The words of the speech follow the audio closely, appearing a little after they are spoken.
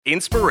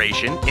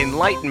Inspiration,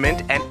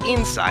 enlightenment, and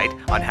insight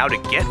on how to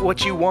get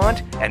what you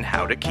want and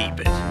how to keep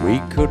it. We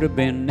could have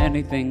been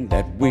anything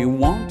that we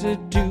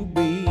wanted to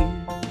be,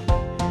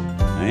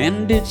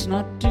 and it's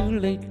not too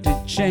late to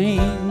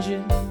change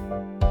it.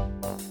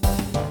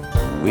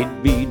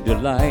 We'd be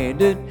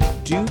delighted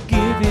to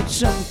give it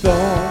some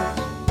thought.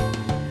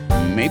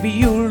 Maybe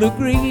you'll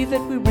agree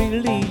that we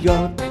really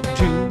ought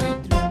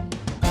to.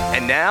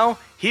 And now,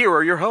 here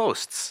are your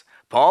hosts,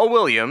 Paul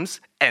Williams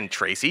and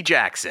Tracy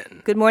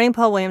Jackson. Good morning,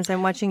 Paul Williams.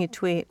 I'm watching you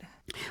tweet.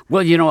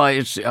 Well, you know,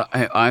 it's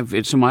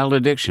a mild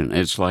addiction.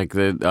 It's like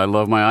I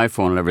love my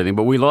iPhone and everything,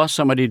 but we lost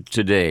somebody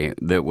today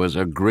that was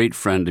a great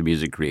friend to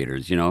music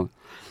creators, you know.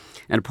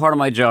 And part of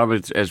my job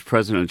as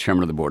president and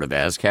chairman of the board of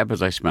ASCAP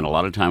is I spent a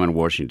lot of time in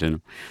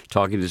Washington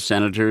talking to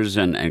senators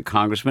and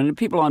congressmen and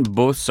people on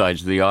both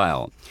sides of the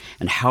aisle.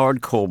 And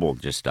Howard Coble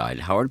just died.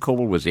 Howard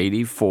Coble was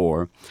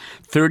 84,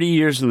 30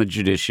 years in the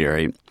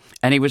judiciary,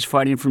 and he was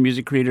fighting for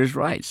music creators'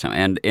 rights.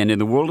 And in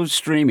the world of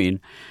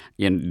streaming,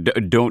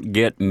 don't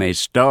get me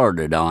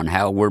started on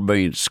how we're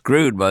being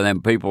screwed by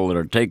them people that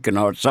are taking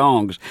our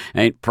songs,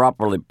 ain't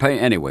properly paying.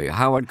 Anyway,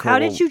 Howard Coble. How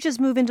did you just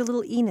move into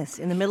Little Enos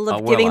in the middle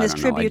of giving this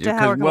tribute to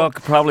Howard Coble? Well,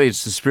 probably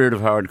it's the spirit of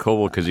Howard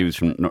Coble because he was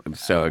from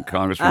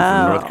congressman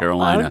from North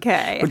Carolina.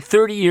 Okay. But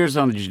 30 years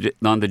on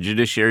the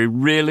judiciary,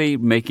 really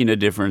making a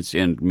difference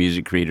in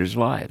music creators'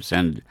 lives.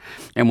 And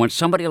when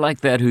somebody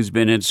like that who's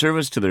been in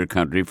service to their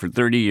country for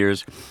 30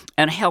 years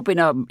and helping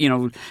out, you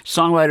know,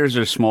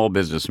 songwriters are small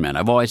businessmen.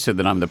 I've always said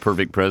that I'm the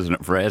perfect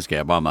president for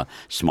ASCAP. I'm a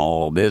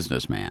small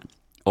businessman.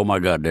 Oh my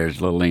God, there's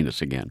Little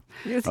Enos again.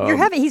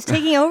 He's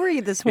taking over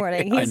you this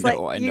morning. He's I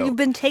know. You've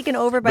been taken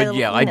over by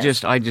Little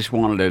Enos. I just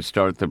wanted to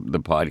start the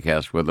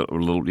podcast with a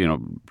little, you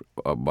know,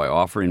 by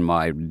offering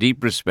my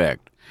deep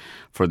respect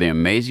for the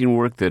amazing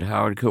work that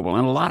Howard Coble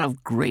and a lot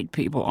of great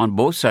people on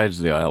both sides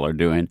of the aisle are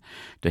doing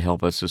to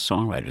help us as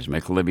songwriters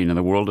make a living in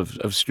the world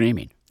of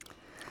streaming.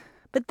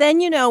 But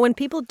then, you know, when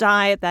people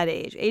die at that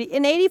age,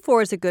 and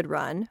 84 is a good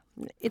run.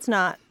 It's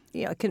not.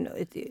 You know,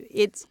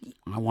 it's.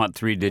 I want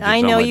 3 digits.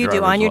 I know on my you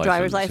do on your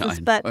driver's license,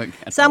 but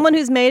someone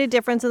who's made a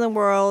difference in the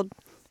world,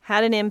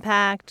 had an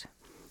impact,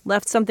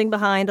 left something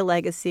behind, a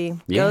legacy,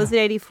 goes at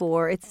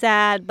 84. It's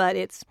sad, but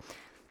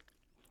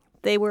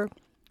they were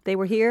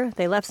here.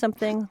 They left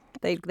something.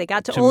 They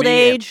got to old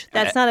age.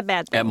 That's not a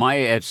bad thing.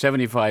 At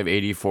 75,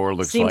 84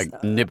 looks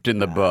like nipped in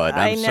the bud.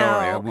 I'm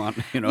sorry.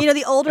 You know,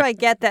 the older I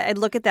get, that I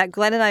look at that.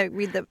 Glenn and I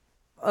read the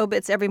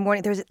obits every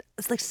morning.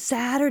 It's like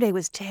Saturday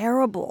was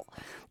terrible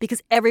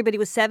because everybody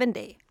was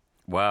 70.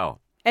 Wow.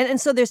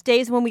 And so there's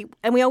days when we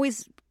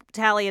always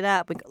tally it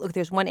up. Look,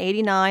 there's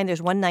 189,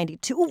 there's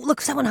 192. Oh,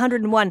 look,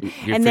 101. You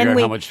figure out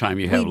how much time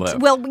you have left.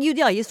 Well, you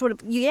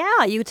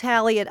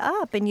tally it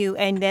up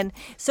and then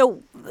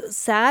so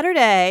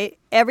Saturday,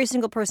 every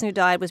single person who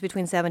died was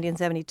between 70 and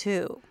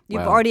 72.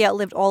 You've already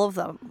outlived all of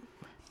them.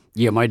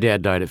 Yeah, my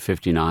dad died at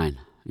 59.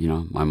 You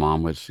know, my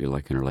mom was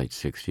like in her late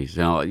 60s.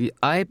 Now,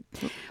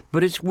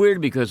 but it's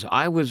weird because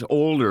I was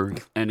older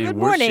and in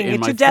my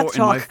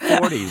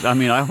 40s. I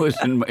mean, I was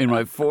in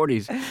my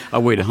 40s. I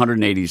weighed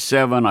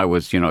 187. I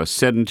was, you know,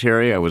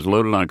 sedentary. I was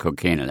loaded on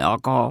cocaine and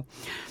alcohol.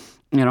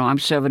 You know, I'm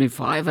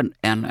 75, and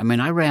I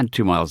mean, I ran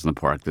 2 miles in the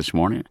park this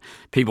morning.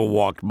 People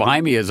walked by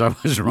me as I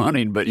was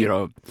running, but, you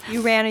know. You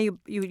ran or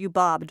you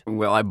bobbed?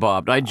 Well, I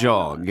bobbed. I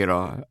jogged, you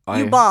know.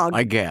 You bogged.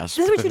 I gasped.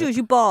 This is what you do, is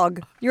you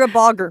bog. You're a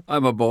bogger.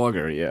 I'm a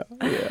bogger, yeah.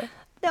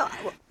 No,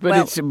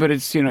 it's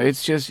you know,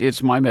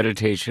 it's my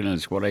meditation and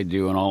it's what I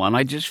do and all, and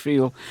I just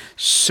feel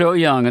so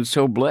young and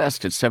so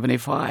blessed at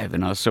 75, you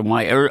know. So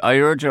I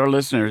urge our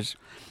listeners,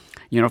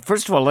 you know,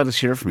 first of all, let us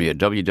hear from you at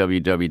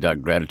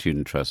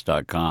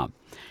www.gratitudeandtrust.com.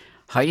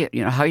 How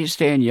you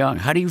staying young?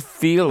 How do you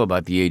feel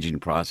about the aging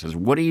process?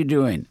 What are you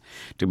doing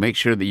to make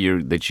sure that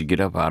you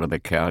get up off the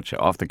couch and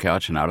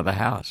out of the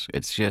house?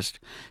 It's just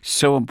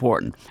so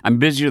important. I'm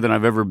busier than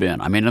I've ever been.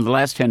 I mean, in the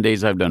last 10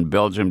 days, I've done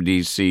Belgium,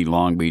 D.C.,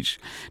 Long Beach,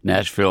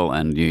 Nashville,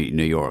 and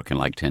New York in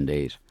like 10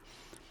 days.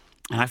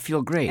 And I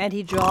feel great. And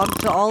he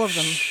jogged to all of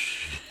them.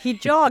 He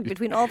jogged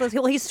between all those.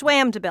 Well, he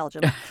swam to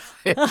Belgium.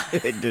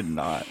 It did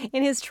not.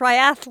 In his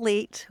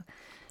triathlete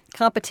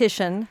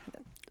competition.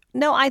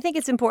 No, I think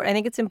it's important. I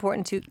think it's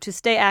important to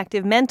stay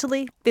active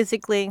mentally,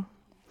 physically,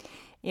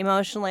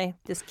 emotionally.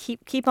 Just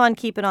keep on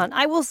keeping on.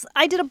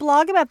 I did a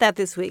blog about that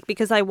this week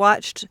because I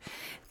watched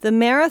the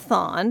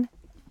marathon.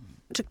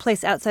 Took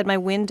place outside my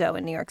window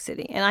in New York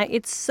City, and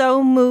it's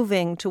so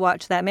moving to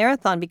watch that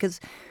marathon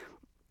because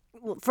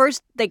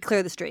first they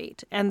clear the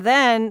street, and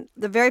then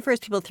the very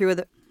first people through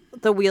are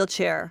the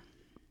wheelchair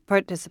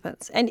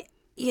participants, and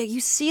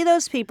you see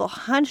those people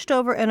hunched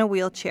over in a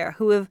wheelchair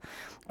who have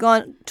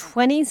gone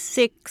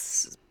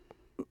 26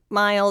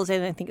 miles,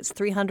 and I think it's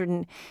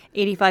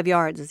 385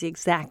 yards is the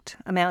exact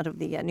amount of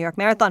the New York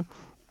Marathon.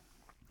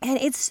 And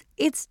it's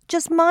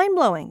just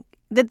mind-blowing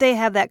that they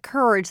have that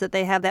courage, that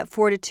they have that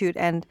fortitude.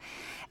 And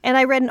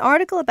I read an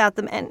article about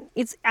them, and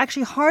it's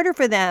actually harder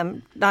for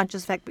them, not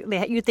just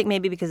you'd think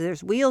maybe because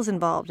there's wheels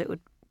involved, it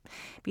would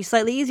be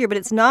slightly easier, but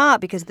it's not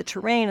because of the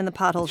terrain and the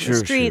potholes in the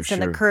streets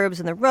and the curbs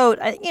and the road.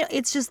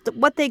 It's just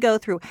what they go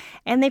through.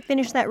 And they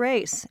finish that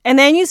race. And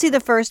then you see the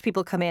first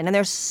people come in, and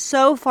they're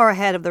so far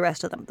ahead of the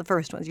rest of them, the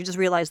first ones. You just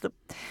realize that.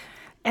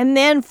 And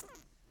then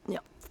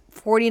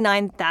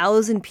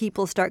 49,000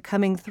 people start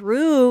coming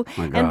through.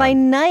 And by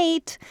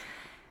night,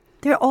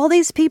 there are all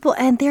these people,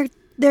 and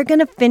they're going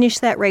to finish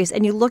that race.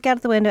 And you look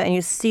out the window and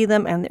you see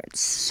them, and they're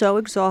so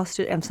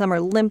exhausted, and some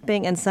are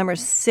limping, and some are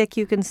sick,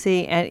 you can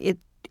see. And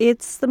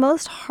it's the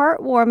most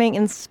heartwarming,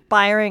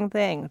 inspiring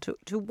thing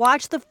to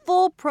watch the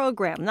full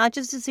program, not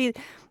just to see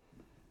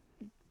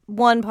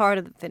one part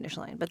of the finish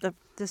line, but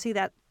to see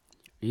that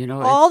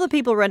all the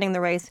people running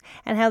the race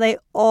and how they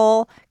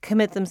all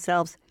commit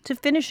themselves to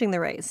finishing the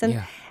race.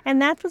 And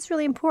that's what's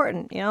really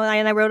important.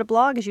 And I wrote a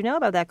blog, as you know,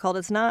 about that called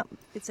It's Not.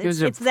 It's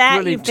that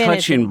really you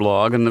finish. Touching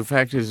blog, and the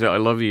fact is, I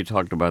love that you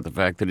talked about the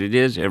fact that it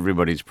is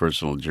everybody's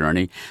personal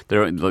journey.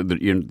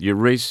 Your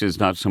race is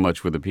not so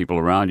much with the people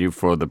around you,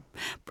 for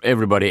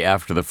everybody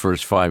after the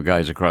first 5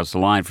 guys across the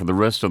line. For the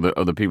rest of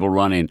the people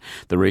running,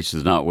 the race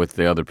is not with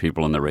the other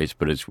people in the race,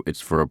 but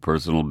it's for a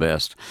personal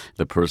best,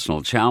 the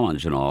personal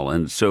challenge and all.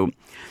 And so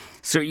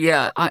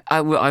yeah,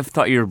 I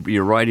thought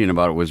your writing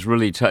about it was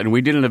really tight. And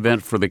we did an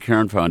event for the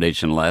Cairn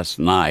Foundation last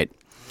night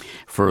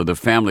for the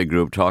family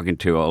group, talking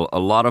to a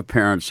lot of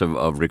parents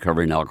of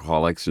recovering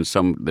alcoholics, and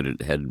some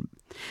that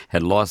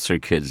had lost their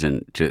kids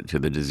to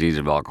the disease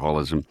of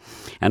alcoholism.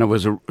 And it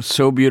was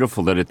so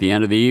beautiful that at the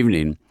end of the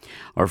evening,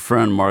 our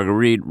friend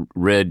Marguerite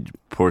read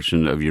a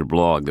portion of your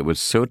blog that was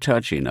so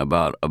touching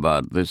about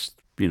this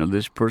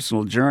this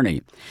personal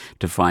journey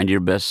to find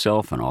your best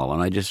self and all.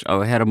 And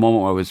I had a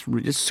moment where I was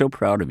just so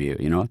proud of you,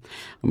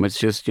 It's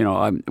just,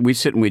 we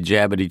sit and we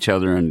jab at each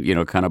other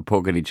and, kind of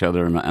poke at each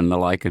other and the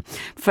like. And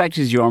the fact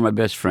is, you are my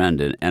best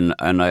friend, and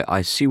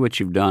I see what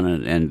you've done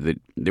and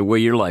the way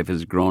your life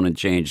has grown and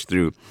changed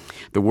through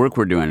the work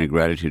we're doing in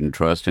Gratitude and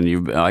Trust.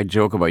 And I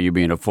joke about you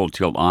being a full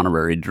tilt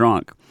honorary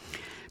drunk.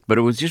 But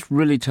it was just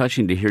really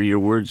touching to hear your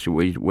words,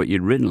 what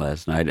you'd written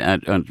last night.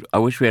 And I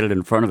wish we had it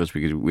in front of us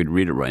because we'd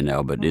read it right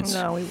now. But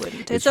no, we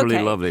wouldn't. It's really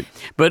okay. lovely.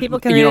 But people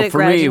can read it at for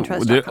me,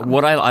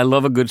 gratitudeandtrust.com. I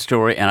love a good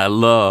story, and I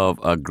love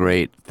a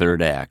great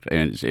third act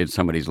in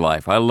somebody's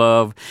life. I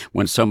love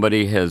when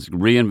somebody has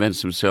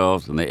reinvented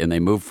themselves and they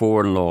move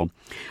forward and all.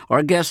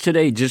 Our guest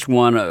today just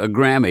won a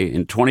Grammy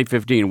in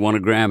 2015. Won a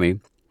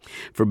Grammy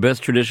for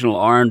Best Traditional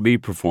R&B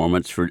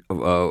Performance for.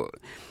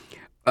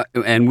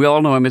 And we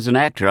all know him as an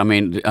actor. I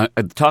mean,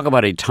 talk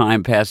about a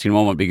time-passing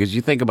moment, because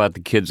you think about the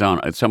kids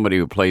somebody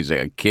who plays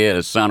a kid,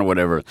 a son or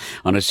whatever,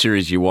 on a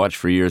series you watch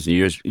for years and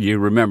years, you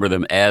remember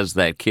them as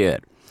that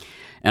kid.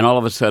 And all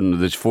of a sudden,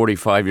 this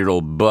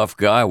 45-year-old buff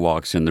guy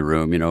walks in the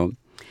room,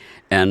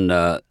 and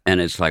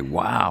it's like,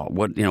 wow,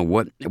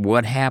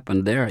 what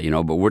happened there,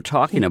 But we're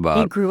talking about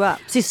he grew up.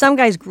 See, some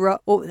guys grew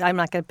up. Oh, I'm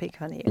not going to pick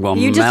on you. Well,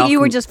 you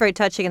were just very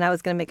touching, and I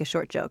was going to make a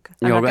short joke.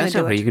 I'm not going to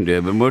do it. You can do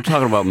it. But we're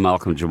talking about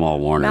Malcolm Jamal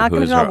Warner,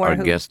 who is our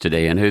guest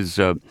today, and his.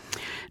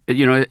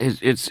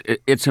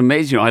 It's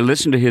amazing. I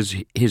listened to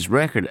his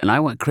record, and I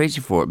went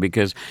crazy for it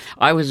because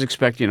I was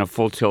expecting a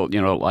full tilt.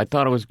 I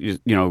thought it was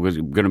was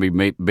going to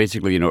be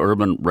basically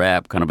urban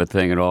rap kind of a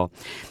thing and all.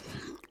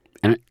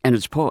 And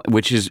it's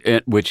which is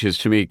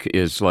to me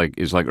is like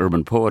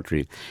urban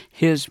poetry.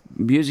 His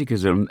music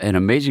is an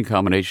amazing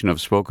combination of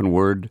spoken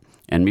word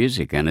and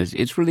music, and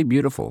it's really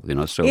beautiful,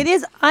 So it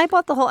is. I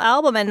bought the whole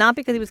album, and not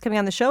because he was coming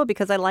on the show,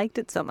 because I liked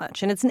it so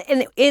much. And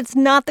it's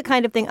not the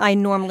kind of thing I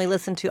normally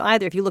listen to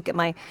either. If you look at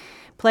my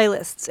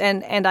playlists,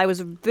 and I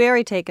was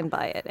very taken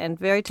by it, and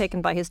very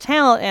taken by his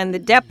talent and the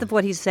depth of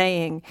what he's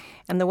saying,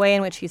 and the way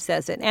in which he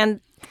says it,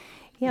 and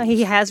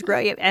he has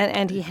grown,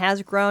 and he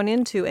has grown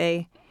into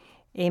a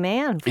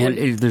man.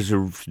 And there's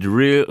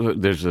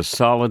a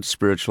solid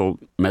spiritual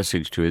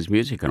message to his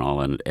music and all,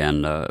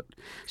 and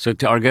so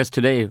to our guest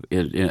today,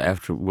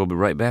 we'll be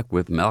right back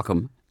with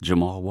Malcolm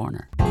Jamal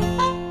Warner.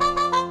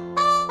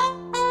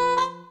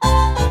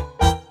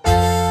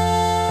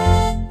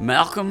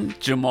 Malcolm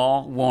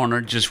Jamal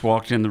Warner just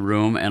walked in the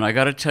room, and I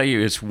got to tell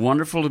you, it's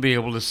wonderful to be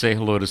able to say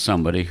hello to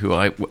somebody who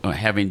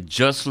having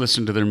just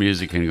listened to their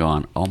music and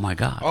gone, oh my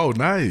God. Oh,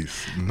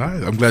 nice.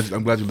 I'm glad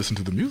you listened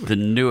to the music. The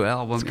new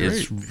album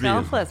is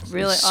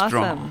really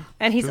awesome,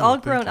 and he's all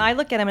grown. I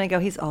look at him and I go,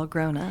 he's all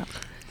grown up.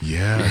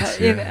 Yes,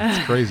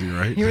 it's crazy,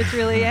 right? You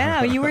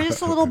were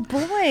just a little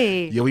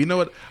boy. Yeah, well, you know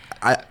what?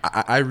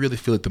 I really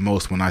feel it the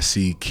most when I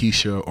see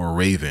Keisha or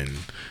Raven.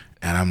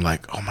 And I'm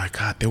like, oh my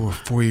God, they were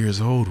 4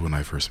 years old when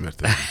I first met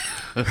them.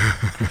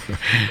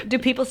 Do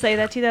people say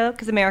that to you, though?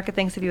 Because America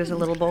thinks of you as a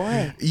little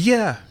boy.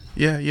 Yeah.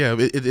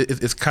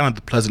 It's kind of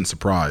the pleasant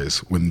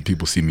surprise when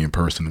people see me in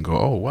person and go,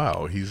 oh,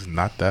 wow, he's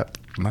not that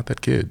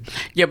kid.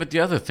 Yeah, but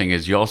the other thing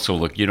is, you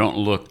don't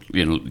look,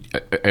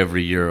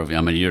 every year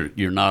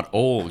you're not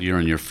old. You're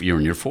in your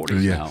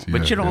 40s now,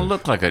 but you don't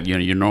look like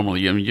you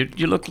normally.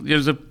 You look.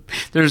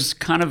 There's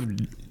kind of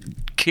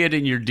kid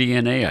in your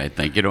DNA, I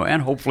think,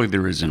 and hopefully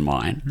there is in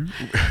mine.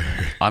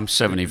 I'm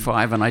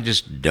 75, and I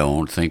just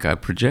don't think I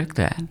project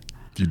that.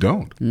 You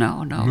don't.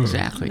 No,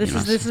 exactly. This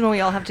is when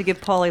we all have to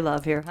give Paulie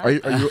love here. Huh?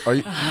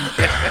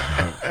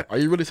 Are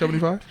you really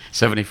 75?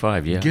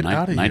 75, yeah. Get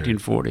out of here.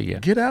 1940, yeah.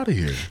 Get out of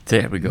here.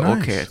 There we go.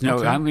 Nice. Okay.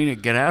 No, Okay. I mean,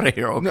 get out of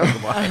here. Okay,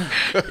 goodbye.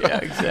 Yeah,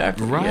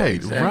 exactly. Right, Yeah,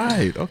 exactly.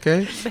 right.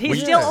 Okay. But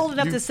he's still old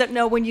enough to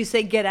know when you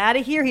say get out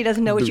of here, he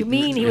doesn't know what you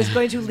mean. He was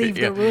going to leave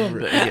the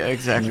room. Yeah,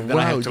 exactly. Then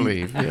I have to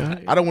leave. Yeah.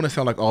 I don't want to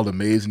sound like all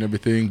amazed and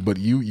everything, but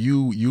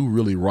you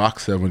really rock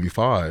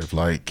 75.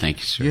 Like, Thank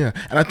you, sir. Yeah,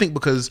 and I think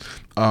because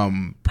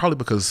probably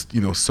because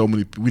so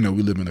many we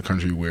live in a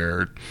country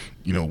where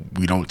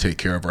we don't take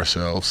care of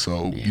ourselves,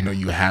 so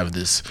you have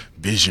this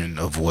vision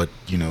of what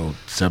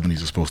 70s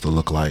is supposed to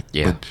look like.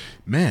 Yeah. But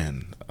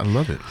man, I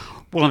love it.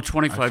 Well, I'm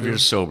 25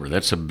 years sober.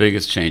 That's the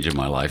biggest change in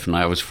my life. And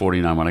I was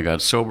 49 when I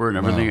got sober and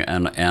everything.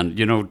 Wow.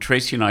 And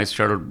Tracy and I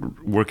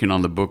started working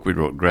on the book we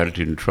wrote,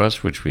 Gratitude and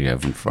Trust, which we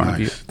have in front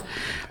of you.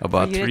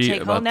 For you to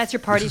take home. That's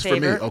your party This is for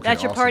me. favorite. Okay,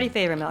 That's your awesome. party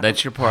favorite, Malcolm.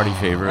 That's your party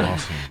favorite.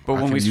 Awesome. But I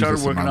when can we use started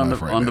this in my working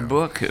life right on the now.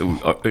 book,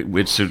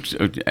 it's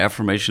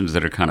affirmations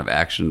that are kind of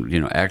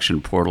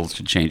action portals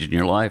to change in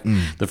your life.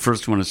 The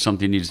first one is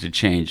something needs to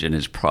change, and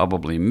it's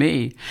probably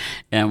me.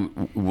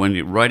 And when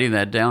you're writing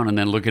that down and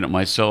then looking at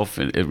myself,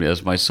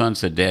 as my son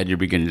said, Dad, you're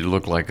beginning to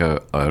look like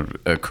a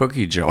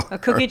cookie jar. A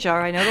cookie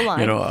jar, I know the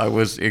line. I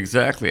was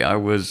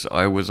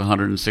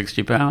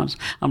 160 pounds.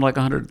 I'm like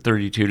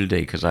 132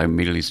 today because I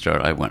immediately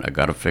started. I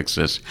got to fix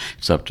this.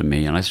 It's up to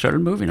me, and I started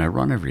moving. I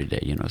run every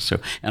day, So,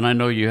 and I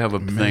know you have a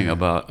thing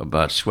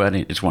about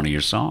sweating. It's one of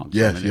your songs.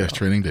 Yes,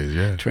 training days.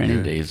 Yeah,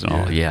 Training days and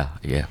all. Yeah.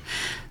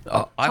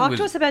 Talk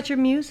to us about your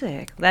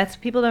music. That's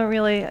people don't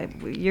really.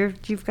 You're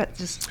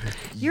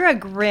a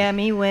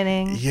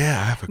Grammy-winning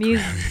Yeah, I have a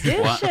musician.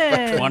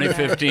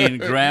 2015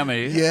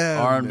 Grammy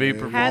R&B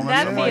performance. How'd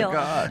that oh feel? my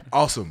God.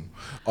 Awesome.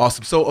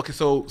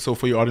 So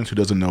for your audience who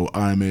doesn't know,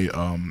 I'm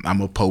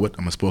a poet.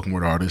 I'm a spoken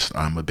word artist.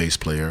 I'm a bass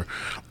player.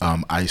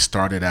 I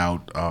started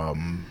out. I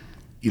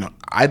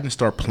didn't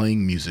start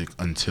playing music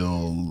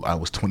until I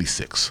was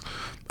 26.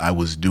 I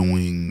was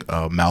doing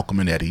Malcolm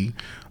and Eddie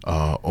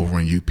over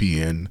in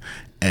UPN.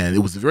 And it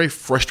was a very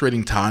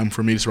frustrating time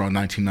for me. It's around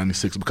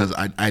 1996 because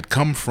I'd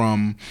come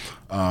from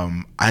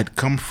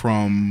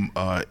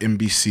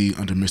NBC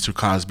under Mr.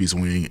 Cosby's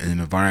wing in an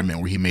environment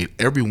where he made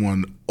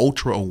everyone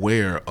ultra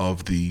aware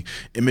of the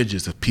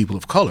images of people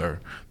of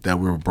color that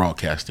we were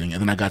broadcasting.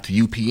 And then I got to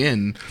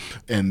UPN,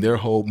 and their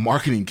whole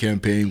marketing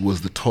campaign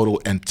was the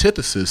total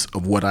antithesis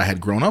of what I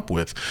had grown up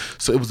with.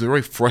 So it was a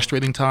very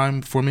frustrating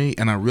time for me,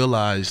 and I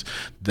realized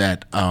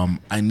that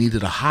I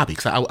needed a hobby.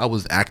 Because I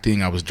was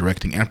acting, I was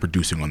directing and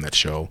producing on that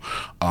show,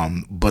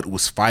 but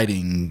was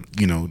fighting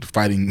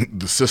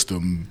the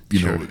system,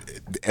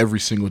 every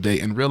single day,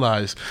 and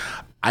realized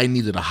I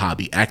needed a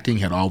hobby. Acting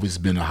had always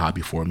been a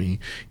hobby for me.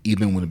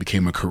 Even when it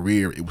became a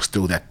career, it was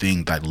still that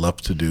thing that I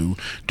loved to do.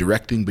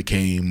 Directing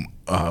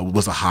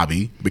was a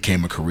hobby,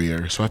 became a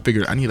career. So I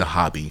figured I need a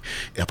hobby.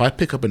 If I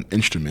pick up an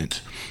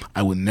instrument,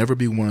 I would never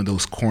be one of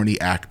those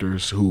corny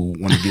actors who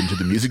want to get into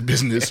the music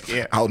business.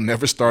 Yeah. I'll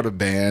never start a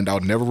band. I'll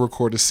never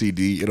record a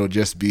CD. It'll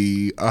just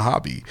be a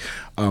hobby.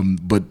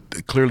 But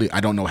clearly, I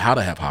don't know how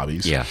to have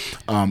hobbies. Yeah.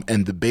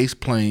 And the bass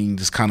playing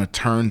just kind of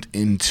turned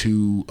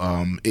into,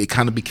 it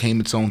kind of became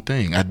its own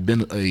thing. I'd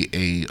been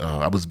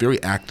I was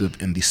very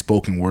active in the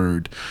spoken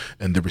word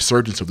and the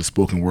resurgence of the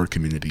spoken word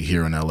community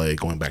here in LA,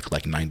 going back to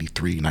like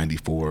 93,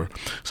 94.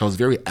 So I was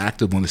very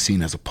active on the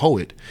scene as a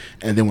poet.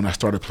 And then when I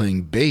started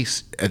playing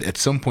bass, at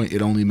some point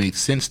it only made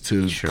sense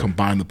to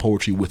combine the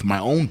poetry with my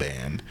own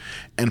band.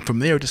 And from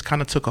there, it just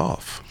kind of took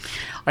off.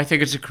 I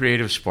think it's a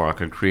creative spark,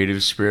 a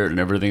creative spirit, and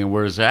everything.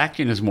 Whereas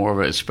acting is more of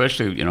a,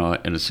 especially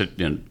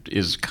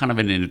is kind of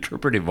an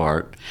interpretive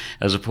art,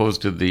 as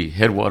opposed to the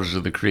headwaters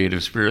of the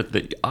creative spirit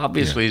that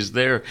obviously is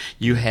there.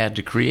 You had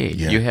to create.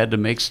 Yeah. You had to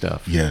make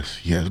stuff. Yes,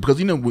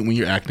 because when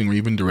you're acting or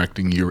even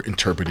directing, you're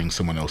interpreting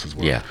someone else's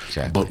work. Yeah,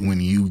 exactly. But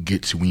when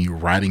you're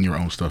writing your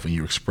own stuff and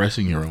you're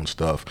expressing your own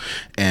stuff,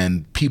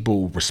 and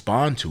people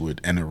respond to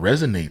it and it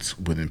resonates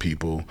within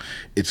people,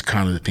 it's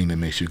kind of the thing that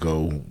makes you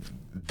go.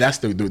 That's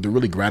the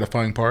really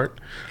gratifying part,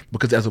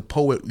 because as a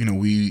poet,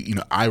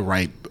 I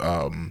write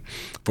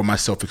for my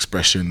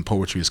self-expression.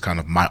 Poetry is kind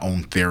of my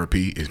own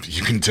therapy, if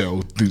you can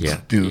tell through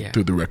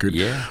the record.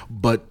 Yeah.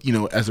 But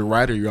as a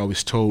writer, you're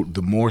always told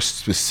the more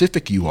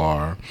specific you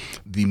are,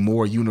 the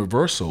more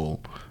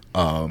universal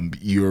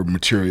your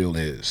material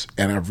is.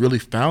 And I've really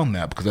found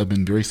that because I've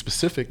been very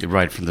specific.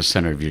 Right from the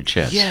center of your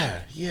chest.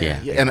 Yeah.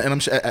 And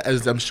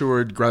I'm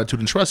sure Gratitude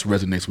and Trust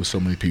resonates with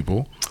so many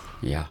people.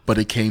 Yeah. But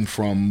it came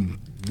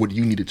from what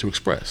you needed to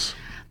express.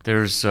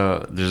 There's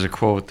a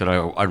quote that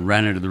I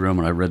ran into the room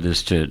and I read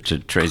this to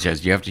Tracy. I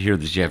said, you have to hear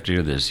this. You have to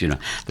hear this.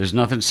 There's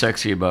nothing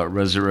sexy about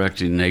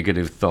resurrecting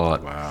negative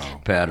thought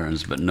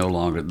patterns, but no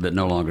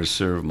longer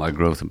serve my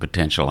growth and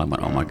potential. I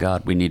went, oh my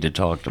God, we need to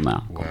talk to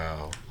Malcolm.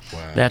 Wow.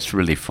 That's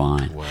really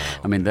fine. Wow.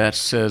 I mean, that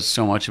says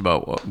so much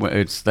about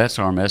that's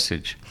our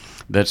message.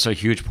 That's a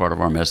huge part of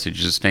our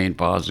message: is staying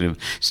positive,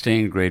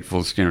 staying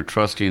grateful,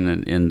 trusting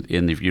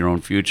in your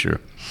own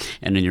future,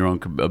 and in your own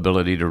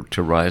ability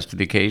to rise to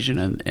the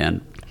occasion,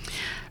 and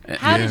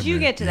How did you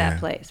get to that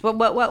place?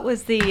 What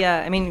was the?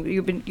 I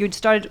mean,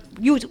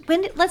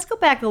 let's go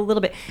back a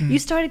little bit. You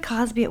started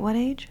Cosby at what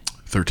age?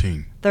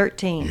 13.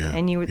 13, Yeah,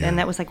 and yeah. and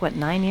that was like what,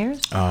 9 years?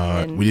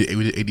 We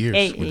did 8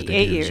 years. We did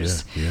 8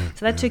 years. Yeah.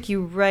 So that took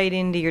you right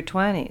into your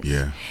 20s.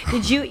 Yeah.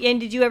 Did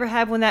you ever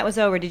have, when that was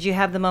over, did you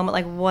have the moment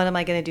like, what am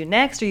I going to do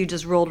next, or you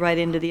just rolled right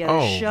into the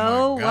other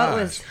show?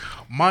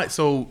 My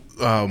gosh.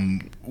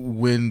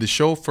 When the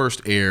show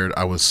first aired,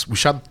 we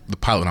shot the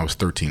pilot when I was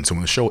 13. So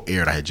when the show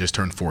aired, I had just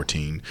turned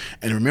 14.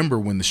 And remember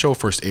when the show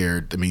first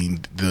aired, I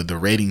mean, the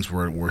ratings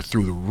were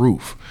through the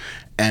roof.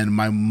 And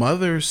my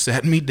mother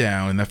sat me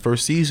down in that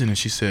first season and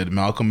she said,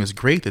 Malcolm, it's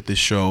great that this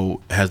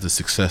show has the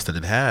success that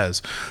it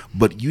has,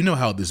 but you know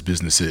how this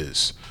business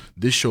is.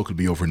 This show could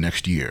be over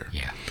next year.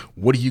 Yeah.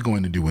 What are you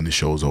going to do when the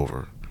show's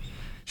over?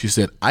 She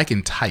said, I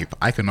can type.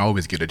 I can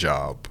always get a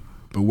job.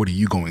 But what are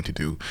you going to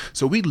do?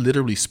 So we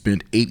literally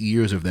spent 8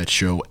 years of that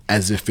show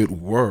as if it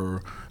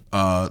were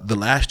the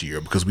last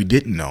year, because we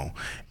didn't know.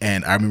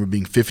 And I remember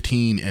being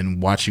 15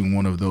 and watching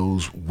one of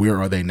those Where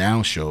Are They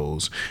Now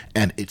shows,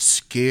 and it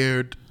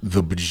scared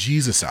the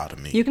bejesus out of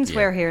me. You can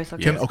swear here. It's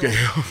okay. Okay.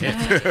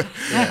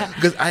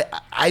 Because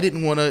I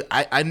didn't want to,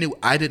 I knew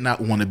I did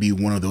not want to be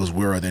one of those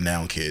Where Are They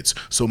Now kids.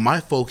 So my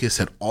focus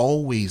had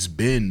always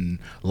been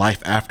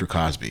life after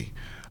Cosby.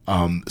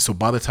 So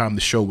by the time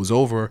the show was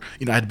over,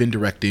 I had been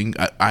directing.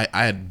 I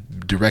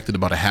had directed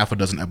about a half a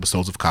dozen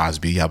episodes of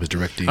Cosby. I was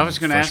directing. I was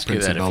going to ask you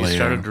that if you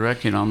started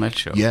directing on that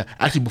show. Yeah,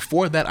 actually,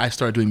 before that, I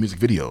started doing music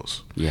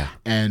videos. Yeah,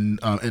 and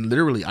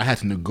literally, I had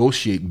to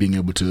negotiate being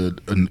able to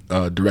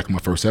direct my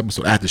first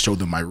episode. I had to show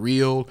them my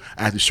reel.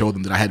 I had to show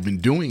them that I had been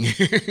doing.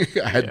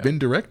 I had been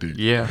directing.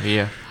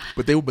 Yeah.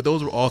 But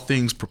those were all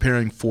things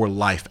preparing for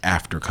life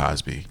after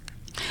Cosby.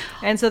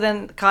 And so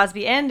then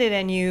Cosby ended,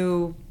 and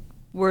you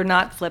were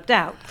not flipped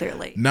out,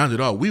 clearly. Not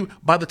at all.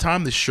 By the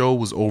time the show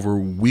was over,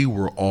 we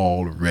were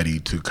all ready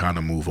to kind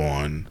of move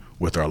on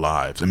with our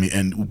lives. I mean,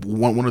 and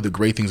one of the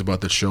great things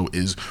about the show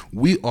is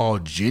we all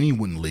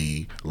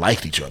genuinely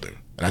liked each other.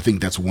 And I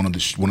think that's one of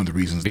the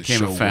reasons the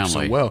show worked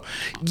so well.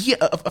 Yeah,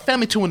 a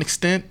family to an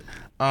extent.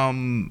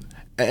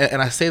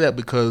 And I say that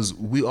because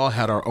we all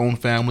had our own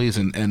families,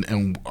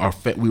 and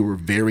we were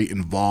very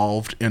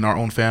involved in our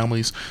own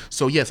families.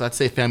 So yes, I'd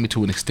say family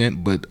to an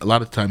extent, but a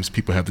lot of times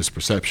people have this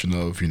perception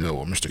of,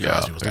 Mr.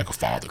 Cosby was like a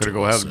father. Gonna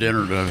go have dinner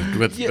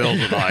with Bill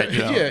tonight.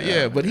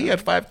 Yeah. But he had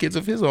 5 kids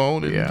of his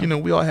own,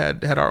 and we all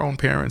had our own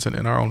parents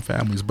and our own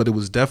families. But it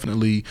was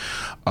definitely.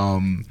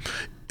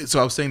 So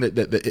I was saying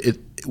that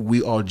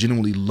we all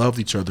genuinely loved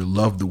each other,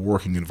 loved the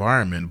working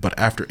environment, but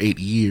after 8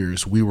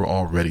 years, we were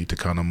all ready to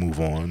kind of move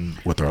on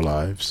with our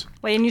lives.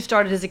 Well, and you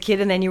started as a kid,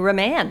 and then you were a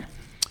man.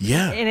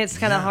 Yeah. And it's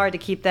kind of hard to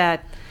keep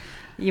that.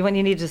 When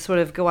you need to sort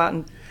of go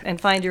out and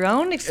find your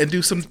own and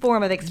do some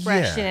form of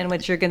expression in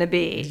which you're going to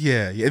be.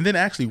 Yeah. And then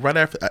actually right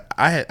after,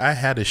 I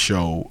had a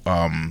show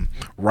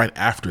right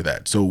after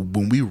that. So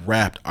when we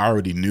wrapped, I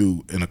already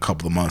knew in a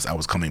couple of months I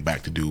was coming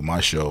back to do my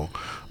show,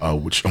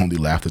 which only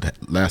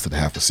lasted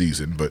half a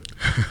season. But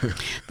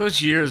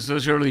those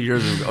early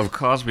years of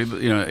Cosby,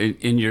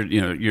 in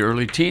your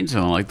early teens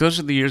and all, like, those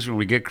are the years when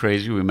we get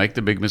crazy, we make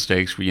the big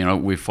mistakes,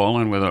 we fall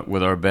in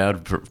with our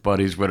bad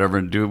buddies, whatever,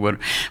 and do what.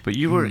 But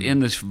you were in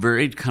this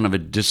very kind of a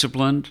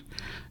disciplined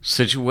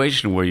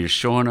situation where you're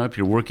showing up,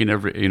 you're working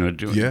every,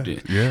 doing,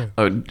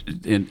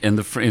 and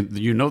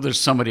there's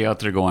somebody out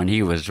there going,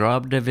 he was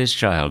robbed of his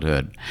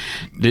childhood.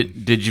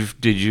 Did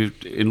you,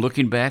 in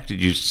looking back,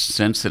 did you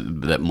sense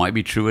that might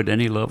be true at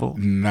any level?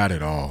 Not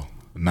at all.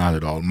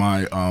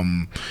 My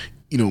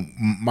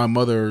my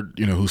mother,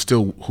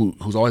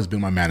 who's always been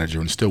my manager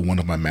and still one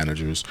of my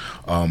managers,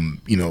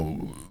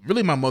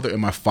 really my mother and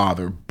my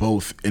father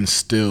both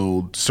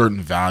instilled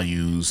certain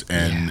values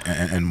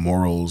and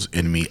morals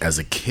in me as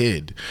a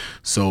kid.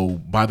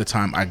 So by the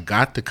time I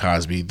got to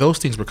Cosby, those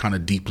things were kind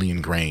of deeply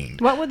ingrained.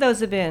 What would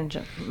those have been,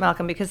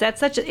 Malcolm? Because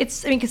that's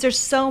because there's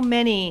so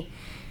many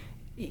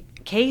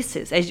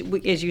cases, as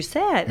you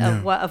said,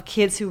 of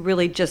kids who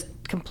really just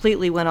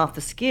completely went off the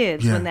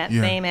skids when that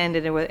fame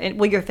ended.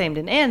 Well, your fame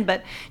didn't end,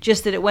 but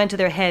just that it went to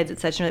their heads at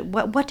such a.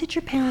 What did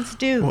your parents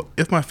do? Well,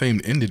 if my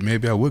fame ended,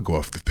 maybe I would go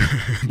off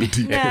the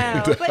deep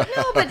end.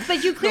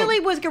 But you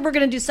clearly were going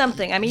to do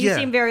something. I mean, you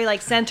seem very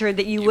centered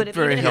that you would have,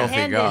 very even if it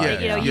ended,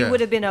 guy. you would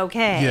have been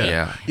okay.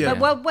 Yeah.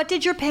 But what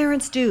did your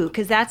parents do?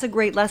 Because that's a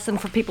great lesson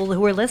for people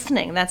who are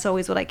listening. That's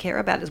always what I care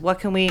about, is what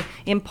can we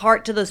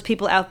impart to those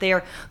people out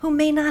there who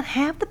may not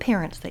have the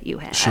parents that you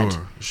had. Sure.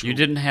 You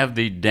didn't have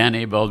the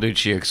Danny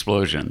Balducci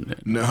explosion.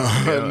 No.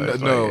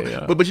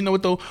 But you know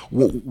what though?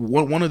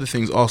 One of the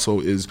things also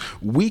is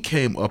we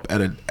came up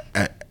at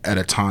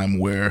a time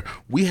where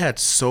we had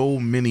so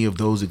many of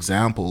those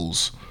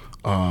examples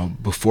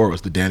before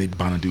us, the Danny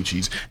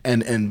Bonaducci's,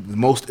 and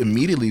most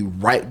immediately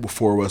right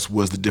before us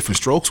was the Different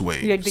Strokes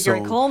wave. You had the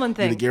Gary Coleman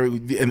thing, the Gary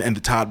and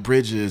the Todd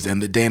Bridges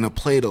and the Dana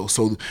Plato.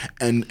 So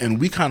and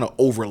we kind of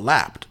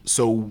overlapped.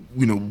 So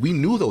we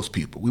knew those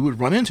people. We would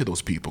run into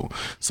those people.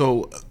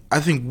 So I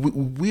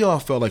think we all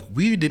felt like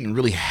we didn't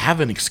really have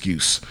an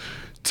excuse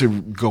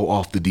to go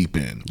off the deep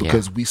end,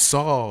 because we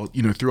saw,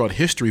 throughout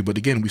history, but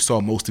again, we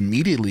saw most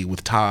immediately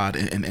with Todd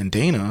and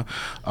Dana,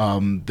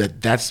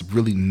 that's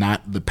really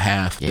not the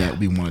path that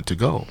we wanted to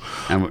go.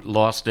 And we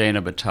lost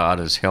Dana, but Todd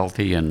is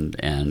healthy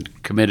and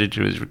committed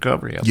to his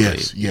recovery, I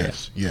believe.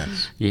 Yes.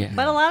 Yeah.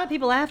 But a lot of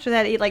people after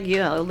that, like,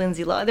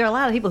 Lindsay Lohan, there are a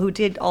lot of people who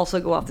did also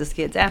go off the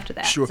skids after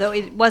that. Sure. So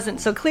it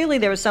wasn't, so clearly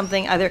there was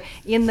something either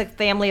in the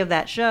family of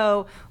that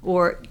show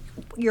or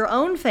your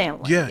own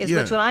family.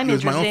 That's what I'm it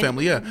was interested my own in.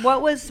 family.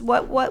 What was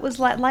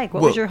that like?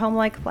 What was your home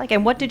like?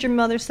 And what did your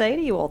mother say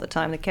to you all the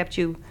time that kept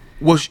you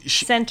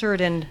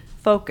centered and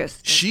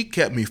focused? She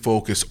kept me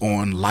focused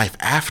on life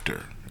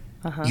after.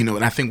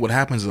 And I think what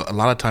happens a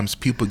lot of times,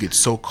 people get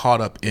so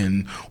caught up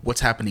in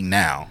what's happening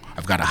now.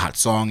 I've got a hot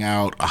song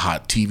out, a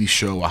hot TV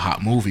show, a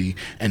hot movie,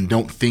 and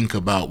don't think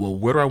about, well,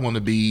 where do I want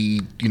to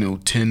be,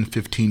 10,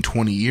 15,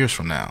 20 years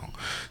from now?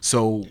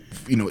 So,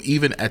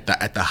 even at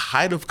the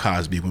height of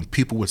Cosby, when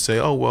people would say,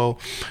 oh, well,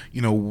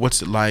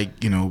 what's it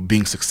like,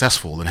 being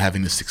successful and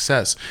having this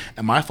success?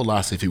 And my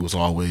philosophy was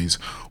always,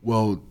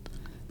 well,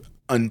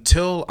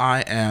 until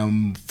I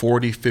am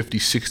 40, 50,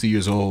 60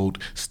 years old,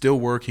 still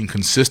working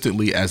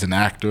consistently as an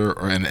actor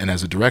and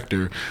as a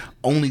director,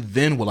 only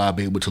then will I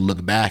be able to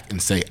look back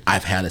and say,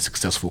 I've had a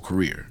successful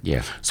career.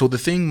 Yeah. So the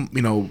thing,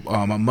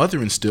 my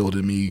mother instilled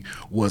in me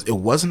was, it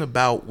wasn't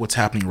about what's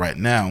happening right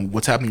now.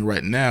 What's happening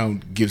right now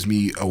gives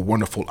me a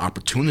wonderful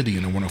opportunity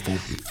and a wonderful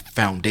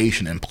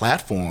foundation and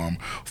platform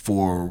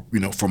for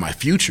my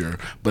future.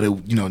 But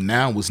it,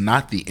 now was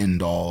not the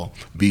end all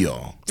be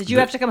all. Did you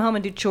have to come home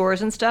and do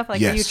chores and stuff?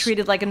 Like, yes. Were you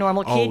treated like a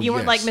normal kid? Oh, You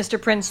weren't like Mr.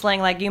 Princeling,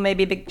 like you may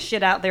be big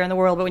shit out there in the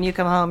world, but when you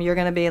come home, you're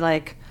going to be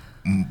like...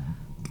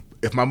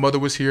 If my mother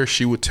was here,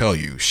 she would tell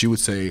you. She would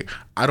say,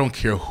 I don't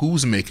care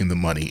who's making the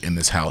money in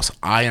this house.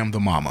 I am the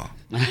mama.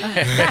 Not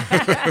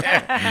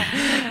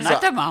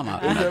the mama.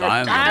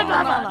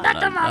 Not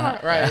the mama.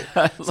 Right.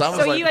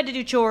 So you had to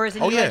do chores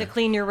and you had to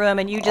clean your room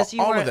and you just...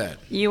 all of that.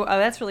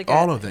 That's really good.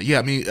 All of that. Yeah,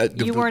 I mean...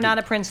 you were not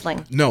a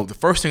princeling. No, the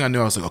first thing I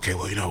knew, I was like, okay,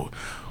 well,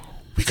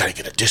 we got to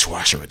get a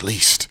dishwasher at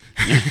least.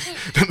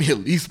 Let me at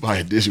least buy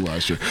a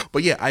dishwasher.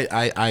 But yeah,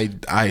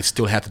 I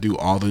still had to do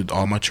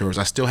all my chores.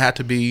 I still had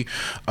to be,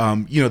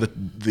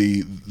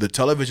 the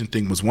television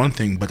thing was one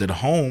thing, but at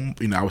home,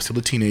 I was still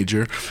a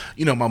teenager.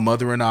 My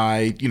mother and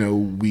I,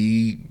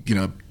 we,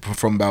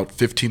 from about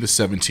 15 to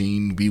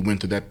 17, we went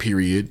through that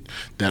period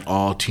that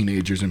all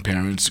teenagers and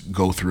parents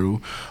go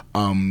through.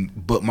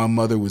 But my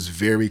mother was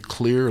very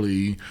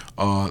clearly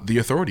the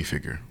authority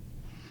figure,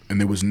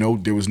 and there was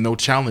no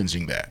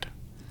challenging that.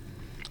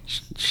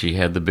 She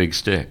had the big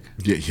stick.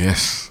 Yeah,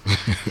 yes.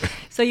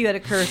 So you had a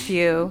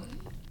curfew.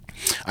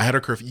 I had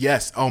a curfew.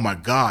 Yes. Oh my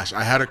gosh,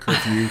 I had a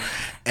curfew,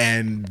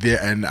 and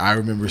I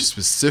remember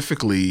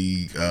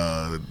specifically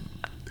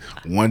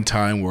one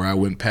time where I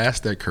went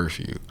past that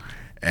curfew,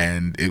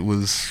 and it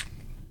was.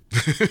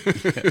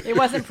 It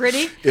wasn't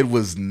pretty? It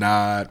was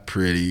not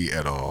pretty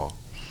at all.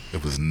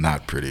 It was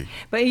not pretty.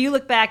 But you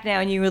look back now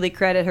and you really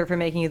credit her for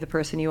making you the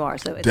person you are.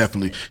 So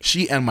definitely.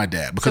 She and my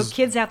dad. Because, so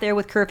kids out there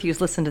with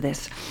curfews, listen to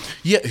this.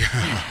 Yeah.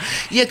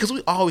 Yeah, because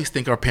we always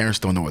think our parents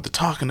don't know what they're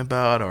talking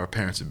about, or our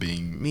parents are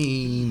being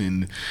mean.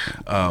 And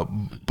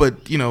but,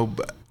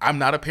 I'm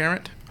not a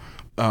parent.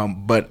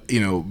 But,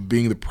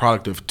 being the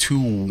product of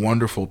two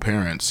wonderful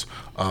parents,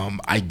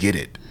 I get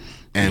it.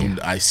 And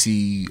I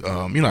see,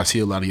 I see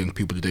a lot of young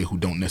people today who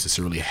don't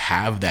necessarily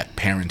have that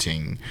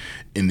parenting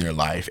in their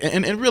life,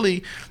 and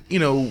really,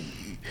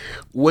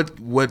 what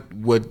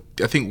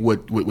I think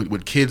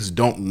what kids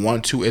don't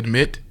want to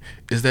admit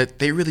is that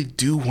they really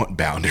do want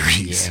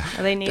boundaries.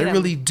 Yeah. They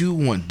really do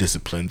want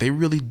discipline. They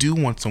really do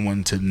want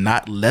someone to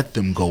not let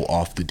them go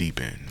off the deep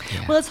end.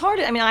 Yeah. Well, it's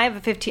hard. I mean,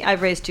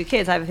 I've raised two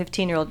kids. I have a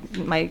 15-year-old.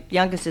 My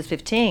youngest is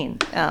 15,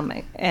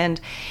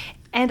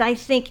 and I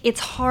think it's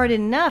hard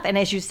enough, and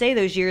as you say,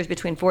 those years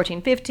between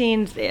 14,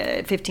 15,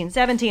 15,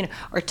 17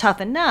 are tough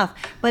enough.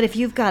 But if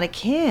you've got a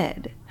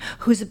kid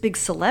who's a big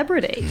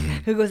celebrity,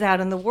 who goes out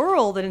in the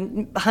world,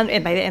 and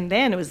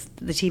then it was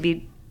the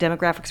TV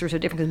demographics were so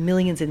different because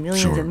millions and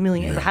millions and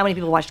millions. How many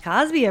people watched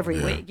Cosby every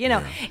week?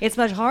 It's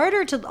much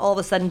harder to all of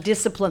a sudden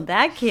discipline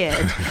that kid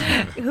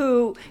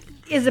who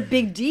is a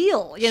big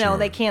deal.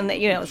 They can,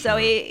 so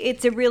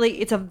it's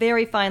a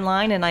very fine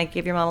line, and I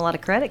give your mom a lot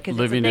of credit because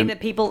it's a thing that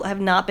people have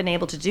not been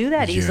able to do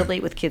that easily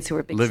with kids who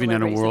are big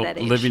celebrities at that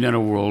age. Living in a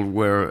world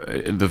where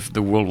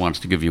the world wants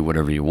to give you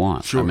whatever you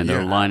want. Sure,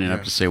 they're lining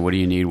up to say, what do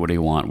you need, what do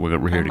you want?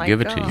 We're here to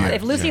give it to you.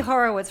 If Lucy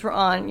Horowitz were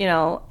on,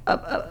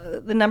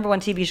 the number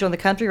one TV show in the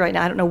country right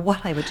now, I don't know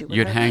what I would do with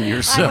You'd her. hang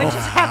yourself. I would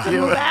just have to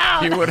move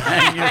out. You would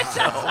hang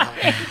yourself.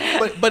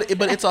 But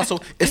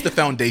it's the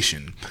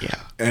foundation. Yeah.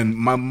 And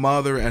my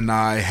mother and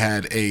I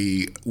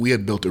we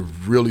had built a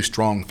really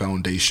strong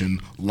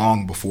foundation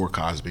long before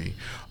Cosby.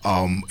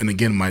 And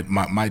again,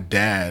 my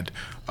dad,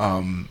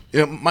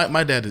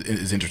 my dad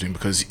is interesting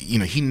because,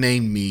 he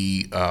named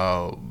me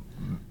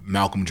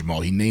Malcolm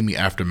Jamal. He named me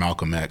after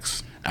Malcolm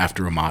X,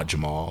 after Ahmad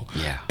Jamal.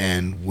 Yeah.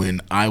 And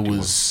when I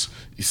was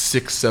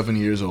 6, 7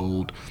 years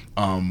old,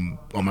 on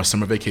my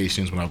summer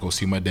vacations, when I would go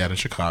see my dad in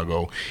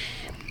Chicago,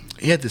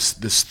 he had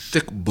this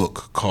thick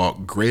book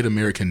called Great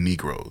American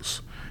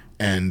Negroes.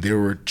 And there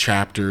were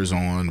chapters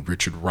on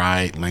Richard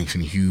Wright,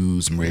 Langston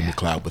Hughes, Murray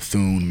McLeod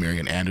Bethune,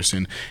 Marian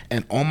Anderson.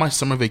 And on my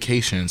summer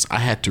vacations, I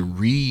had to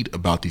read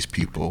about these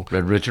people.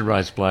 Read Richard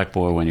Wright's Black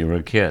Boy when you were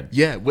a kid.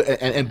 Yeah,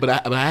 but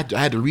I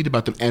had to read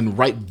about them and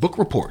write book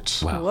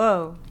reports. Wow.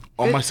 Whoa.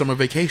 On my summer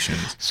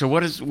vacations. So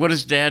what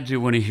does Dad do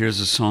when he hears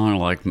a song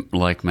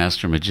like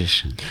Master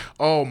Magician?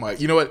 Oh my!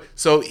 You know what?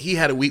 So he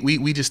had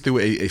we just threw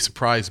a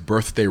surprise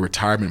birthday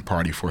retirement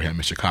party for him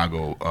in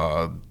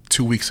Chicago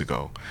 2 weeks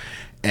ago,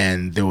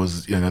 and there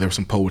was there were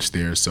some poets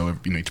there. So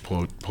each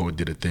poet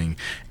did a thing,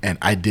 and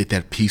I did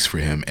that piece for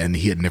him, and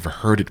he had never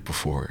heard it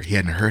before. He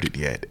hadn't heard it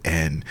yet,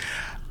 and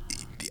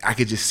I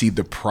could just see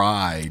the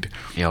pride,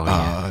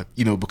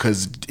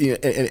 because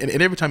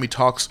and every time he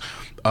talks,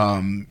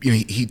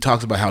 he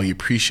talks about how he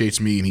appreciates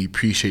me and he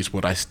appreciates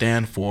what I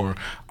stand for.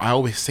 I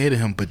always say to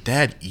him, "But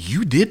Dad,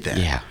 you did that.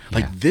 Yeah.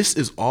 This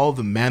is all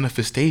the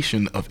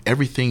manifestation of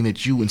everything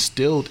that you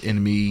instilled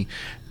in me,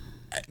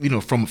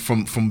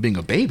 from being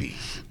a baby."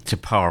 It's a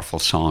powerful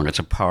song. It's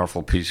a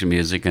powerful piece of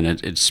music, and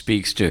it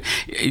speaks to.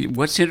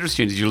 What's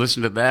interesting is you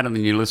listen to that, and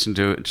then you listen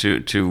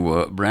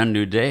to Brand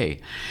New Day,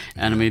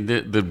 and I mean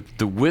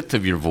the width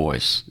of your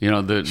voice.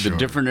 The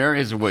different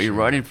areas of what you're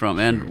writing from,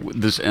 and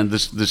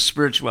the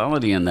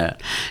spirituality in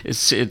that.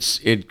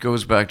 It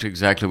goes back to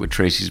exactly what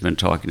Tracy's been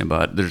talking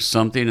about. There's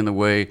something in the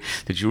way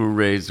that you were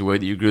raised, the way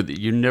that you grew, that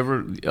you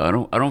never. I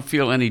don't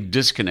feel any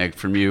disconnect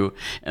from you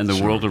and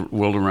the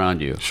world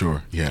around you.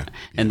 Sure. Yeah.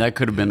 And that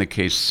could have been the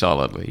case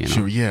solidly.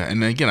 Sure. Yeah,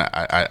 and again,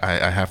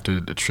 I have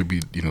to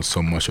attribute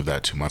so much of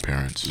that to my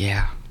parents.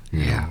 Yeah,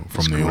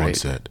 from the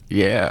onset.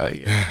 Yeah.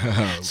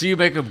 So you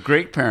make a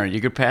great parent.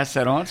 You could pass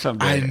that on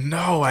someday. I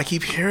know. I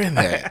keep hearing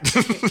that,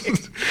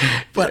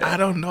 but I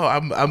don't know.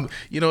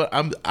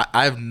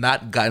 I've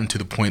not gotten to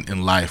the point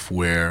in life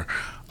where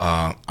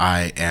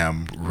I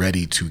am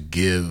ready to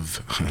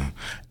give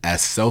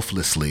as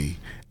selflessly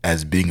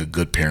as being a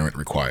good parent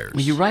requires.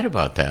 You write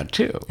about that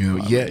too.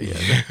 Yeah.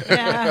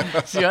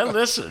 See, I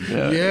listen.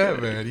 Yeah,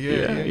 man.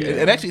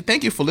 Yeah. And actually,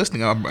 thank you for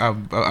listening.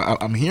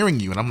 I'm hearing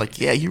you, and I'm like,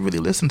 yeah, you really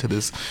listen to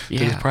this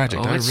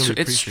project. I really appreciate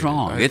it's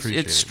strong. it.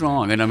 It's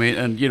strong, and I mean,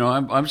 and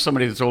I'm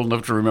somebody that's old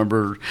enough to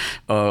remember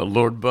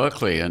Lord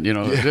Buckley, and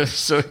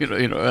so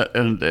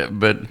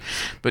but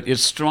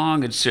it's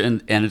strong.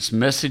 And it's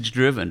message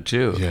driven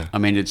too. Yeah. I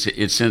mean, it's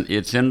in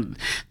it's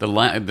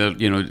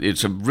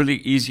a really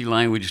easy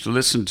language to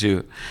listen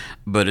to.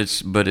 But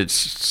it's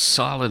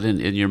solid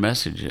in your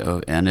message,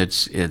 and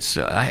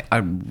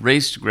I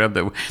raced to grab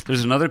that.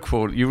 There's another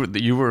quote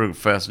you were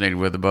fascinated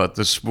with about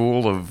the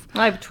spool of.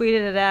 I've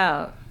tweeted it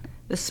out.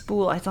 The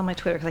spool. It's on my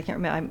Twitter because I can't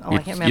remember. I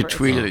can't remember. You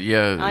tweeted it,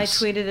 yeah. I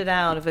tweeted it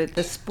out of it.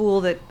 The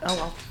spool that.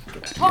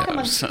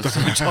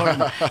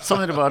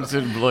 Something about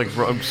it like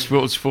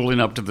spooling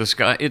up to the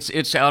sky.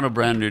 It's out of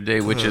Brand New Day,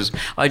 which is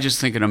I just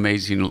think an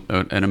amazing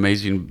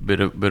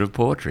bit of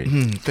poetry.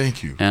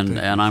 Thank you. And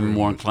I'm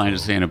more inclined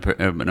to say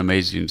an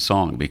amazing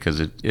song because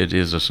it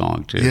is a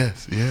song too.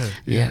 Yes.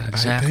 Yeah.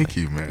 Exactly. Thank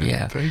you, man.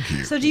 Yeah. Thank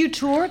you. So do you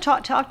tour?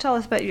 Tell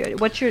us about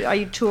are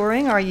you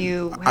touring?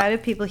 How do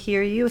people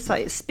hear you? It's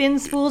like spin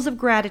spools of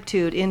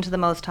gratitude into the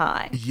Most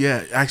High.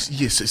 Yeah, actually,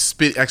 yes. It's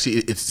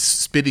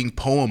spitting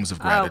poems of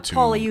gratitude.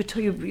 Oh, Paula, you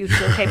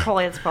okay,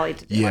 Paula? It's probably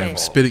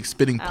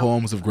spitting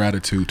poems of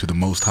gratitude to the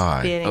Most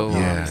High.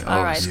 Poems.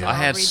 All right. I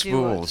had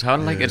spools. How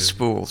did I get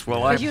spools?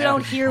 Well, you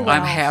don't hear well.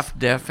 I'm half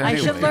deaf anyway.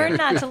 I should learn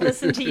not to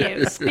listen to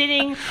you.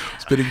 Spitting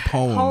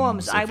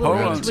poems. I will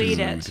retweet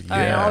it. All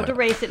right, I'll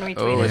erase it and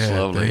retweet it. It's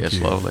lovely. It's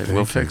lovely.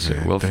 We'll fix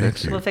it. We'll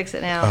fix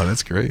it now. Oh,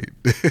 that's great.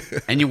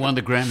 And you won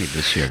the Grammy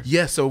this year.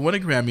 Yeah, so I won a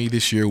Grammy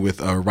this year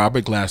with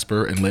Robert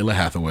Glasper and Layla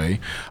Hathaway.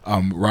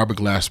 Robert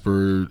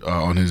Glasper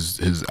on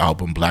his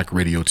album Black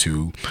Radio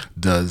 2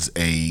 does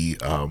an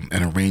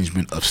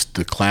arrangement of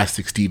the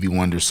classic Stevie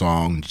Wonder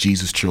song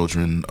 "Jesus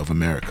Children of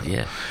America."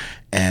 Yeah,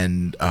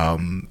 and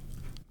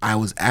I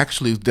was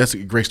actually that's a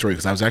great story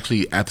because I was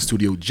actually at the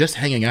studio just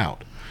hanging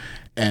out.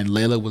 And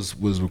Layla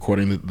was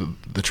recording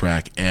the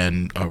track,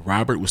 and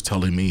Robert was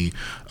telling me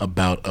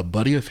about a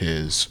buddy of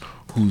his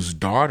whose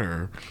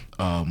daughter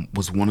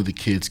was one of the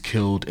kids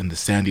killed in the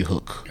Sandy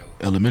Hook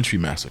Elementary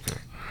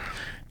Massacre.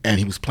 And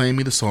he was playing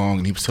me the song,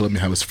 and he was telling me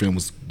how his friend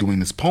was doing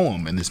this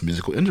poem and this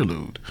musical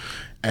interlude.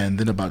 And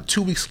then about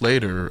 2 weeks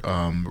later,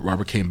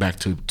 Robert came back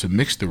to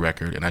mix the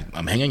record, and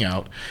I'm hanging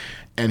out,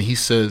 and he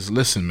says,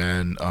 "Listen,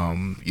 man,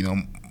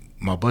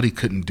 my buddy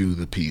couldn't do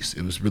the piece.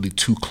 It was really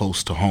too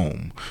close to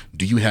home.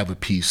 Do you have a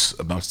piece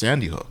about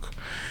Sandy Hook?"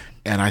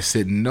 And I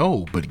said,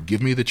 "No, but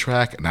give me the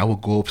track and I will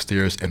go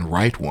upstairs and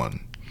write one."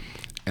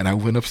 And I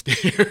went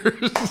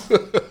upstairs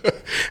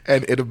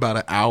and in about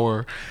an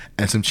hour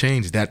and some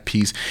change, that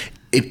piece,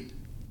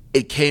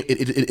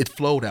 it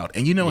flowed out.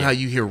 And you know how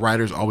you hear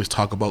writers always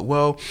talk about,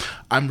 well,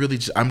 I'm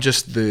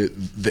just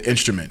the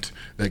instrument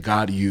that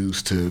God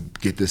used to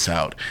get this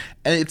out.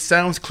 And it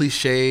sounds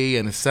cliche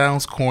and it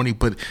sounds corny,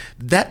 but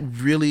that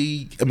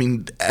really, I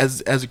mean,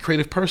 as a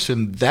creative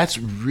person, that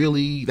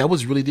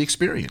was really the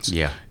experience.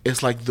 Yeah.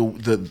 It's like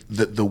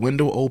the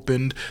window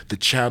opened, the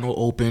channel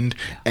opened,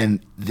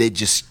 and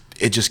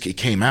it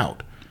came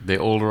out. The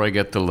older I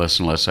get, the less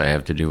and less I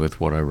have to do with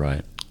what I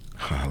write.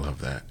 I love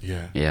that.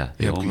 Yeah. Yeah.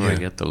 The older I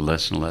get, the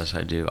less and less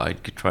I do. I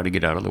try to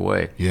get out of the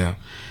way. Yeah.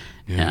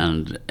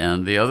 And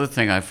the other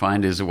thing I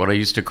find is that what I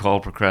used to call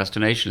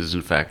procrastination is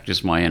in fact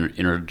just my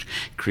inner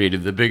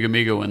creative, the big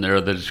amigo in there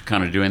that's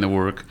kind of doing the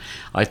work.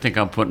 I think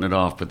I'm putting it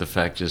off, but the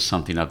fact is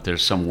something up there,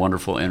 some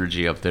wonderful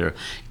energy up there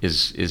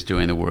is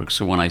doing the work.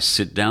 So when I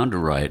sit down to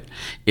write,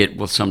 it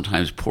will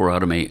sometimes pour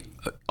out of me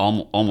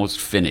almost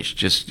finished.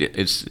 Just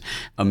it's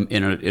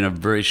in a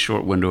very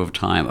short window of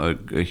time,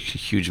 a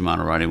huge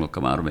amount of writing will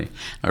come out of me.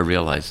 I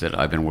realize that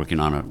I've been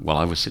working on it while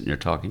I was sitting here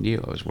talking to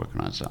you. I was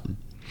working on something.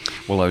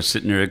 While I was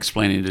sitting there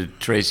explaining to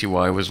Tracy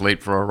why I was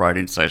late for our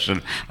writing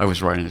session, I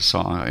was writing a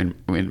song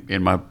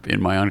in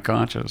my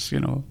unconscious.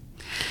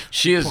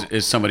 She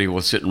is somebody who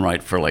will sit and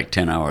write for like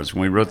 10 hours.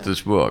 When we wrote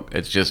this book,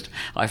 it's just,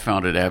 I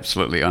found it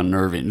absolutely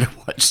unnerving to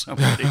watch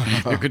somebody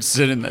who could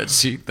sit in that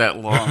seat that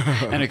long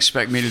and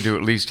expect me to do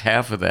at least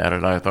half of that.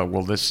 And I thought,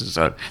 well,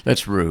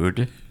 that's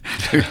rude.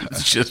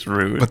 It's just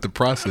rude. But the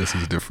process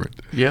is different.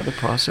 Yeah, the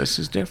process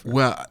is different.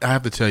 Well, I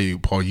have to tell you,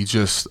 Paul, you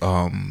just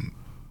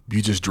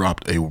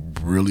dropped a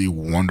really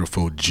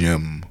wonderful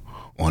gem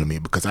on me,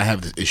 because I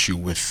have this issue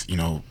with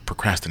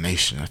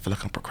procrastination. I feel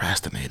like I'm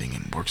procrastinating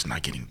and work's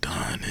not getting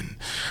done.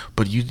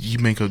 But you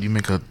make a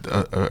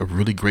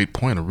really great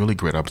point, a really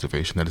great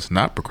observation that it's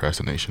not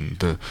procrastination.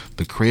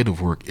 The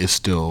creative work is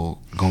still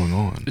going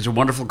on. There's a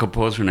wonderful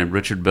composer named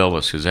Richard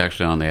Bellis who's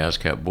actually on the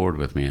ASCAP board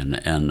with me,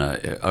 and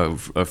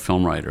a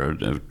film writer,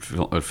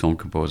 a film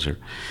composer,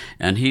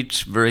 and he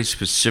very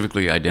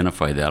specifically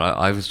identified that.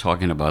 I was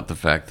talking about the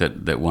fact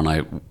that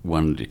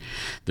when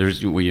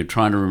you're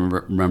trying to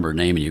remember a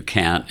name and you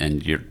can't,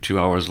 and you're 2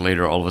 hours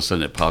later, all of a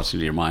sudden it pops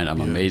into your mind. I'm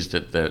amazed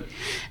at that.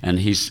 And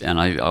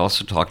I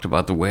also talked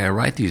about the way I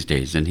write these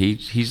days. And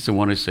he's the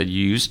one who said,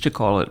 you used to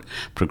call it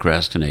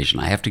procrastination.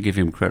 I have to give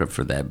him credit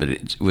for that. But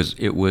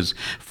it was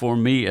for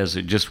me, as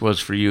it just was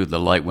for you, the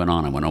light went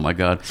on. I went, oh my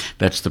God,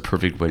 that's the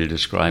perfect way to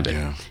describe it.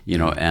 Yeah.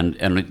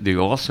 And you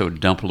also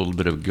dump a little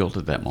bit of guilt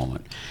at that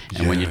moment.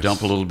 And when you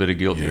dump a little bit of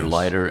guilt, you're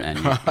lighter, and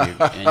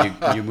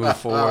you move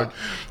forward.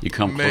 You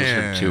come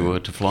closer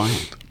to flying.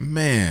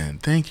 Man,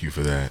 thank you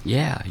for that.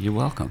 Yeah, you're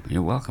welcome.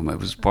 You're welcome. It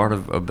was part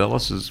of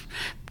Bellis's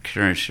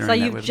sharing So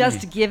you've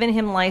just given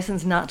him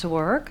license not to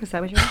work? Is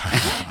that what you're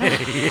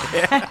saying?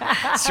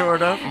 Yeah,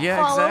 sort of.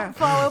 Yeah, exactly.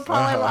 Follow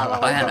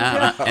Paul.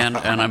 And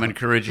I'm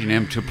encouraging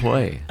him to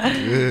play.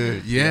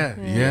 Yeah.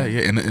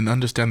 And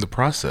understand the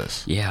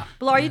process. Yeah.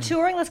 Well, are you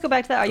touring? Let's go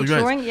back to that. Are you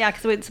touring? Yeah,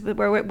 because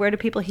where do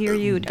people hear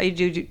you?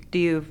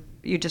 Do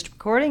you just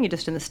recording? You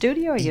just in the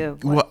studio? Or you?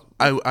 Well,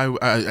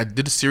 I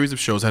did a series of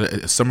shows. I had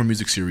a summer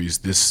music series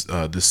this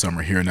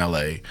summer here in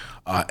LA,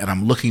 and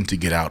I'm looking to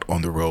get out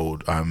on the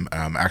road. I'm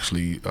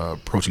actually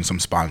approaching some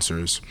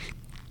sponsors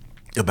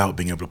about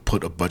being able to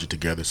put a budget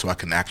together so I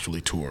can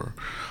actually tour.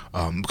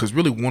 Because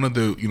really, one of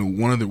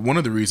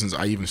the reasons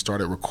I even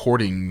started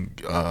recording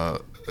a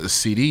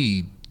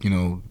CD,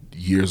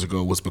 years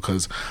ago, was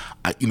because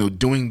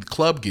doing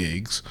club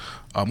gigs.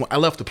 I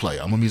love to play.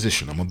 I'm a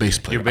musician. I'm a bass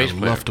player. You're a bass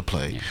player. Love to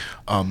play.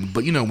 Yeah.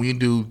 But when you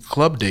do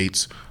club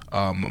dates,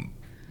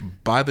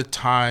 by the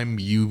time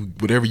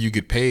whatever you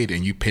get paid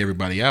and you pay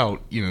everybody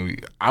out,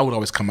 I would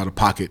always come out of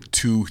pocket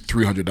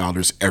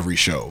 $200-$300 every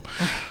show.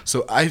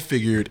 So I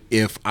figured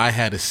if I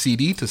had a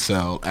CD to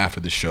sell after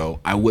the show,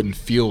 I wouldn't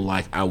feel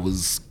like I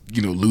was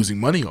losing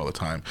money all the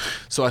time.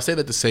 So I say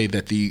that to say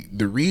that the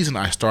reason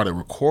I started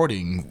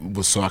recording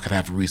was so I could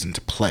have a reason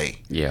to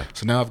play. Yeah.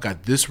 So now I've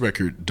got this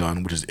record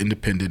done, which is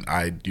independent.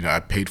 I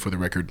paid for the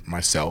record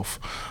myself.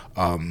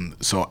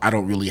 So I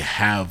don't really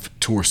have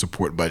tour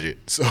support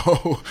budget.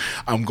 So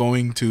I'm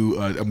going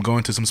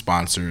to some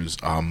sponsors,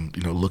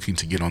 looking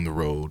to get on the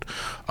road.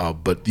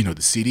 But the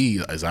CD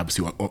is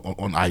obviously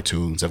on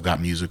iTunes. I've got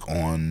music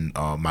on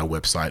my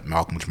website,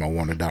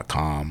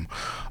 malcolmjamalwarner.com.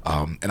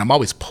 And I'm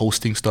always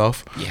posting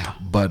stuff. Yeah.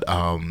 But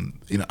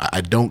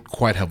I don't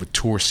quite have a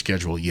tour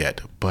schedule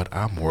yet, but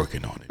I'm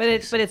working on it. But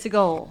it's a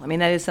goal. I mean,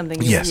 that is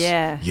something. Yes.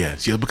 Yeah.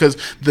 Yes. Yeah. Because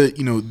the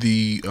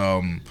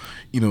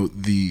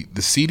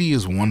CD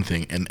is one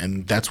thing,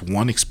 and that's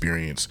one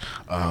experience.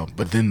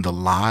 But then the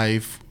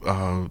live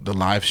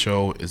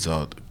show is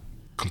a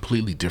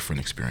completely different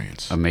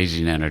experience.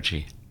 Amazing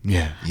energy.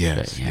 Yeah.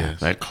 Yes. Yes.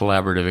 That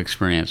collaborative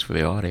experience for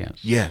the audience.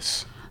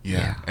 Yes.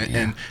 Yeah.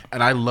 And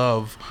I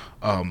love,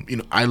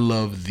 I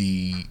love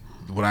the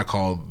what I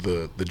call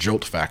the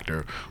jolt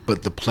factor,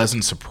 but the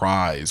pleasant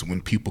surprise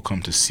when people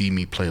come to see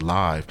me play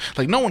live.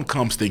 Like, no one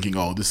comes thinking,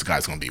 oh, this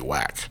guy's gonna be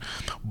whack,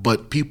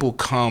 but people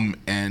come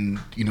and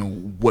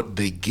what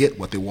they get,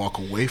 what they walk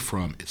away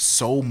from, is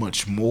so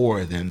much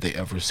more than they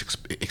ever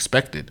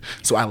expected.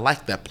 So I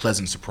like that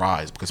pleasant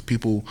surprise, because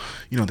people,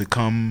 they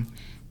come,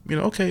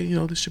 okay,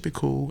 this should be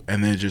cool,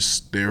 and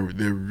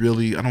they're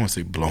really, I don't want to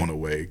say blown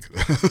away.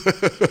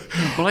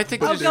 Well, I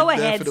think Go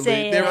ahead,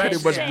 say it. They're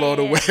pretty much blown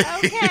away.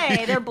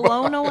 Okay, they're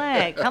blown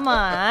away. Come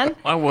on.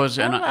 I was,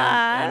 and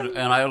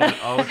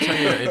I'll tell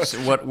you, it's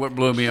what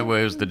blew me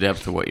away was the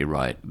depth of what you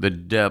write, the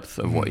depth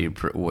of what you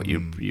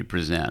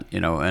present,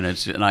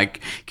 and I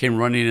came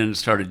running in and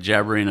started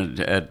jabbering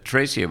at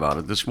Tracy about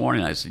it this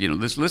morning. I said,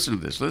 listen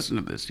to this,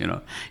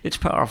 it's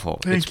powerful,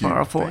 Thank you.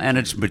 and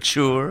it's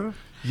mature.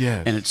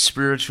 Yes. And it's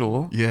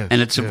spiritual. Yes. And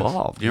it's yes,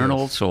 evolved. You're an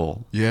old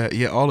soul. Yeah,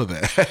 all of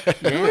that.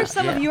 Who are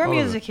some of your all of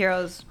music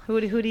heroes?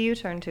 Who do you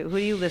turn to? Who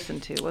do you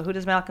listen to? Who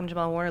does Malcolm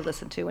Jamal Warner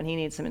listen to when he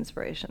needs some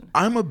inspiration?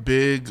 I'm a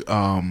big,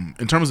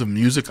 in terms of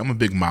music, I'm a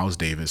big Miles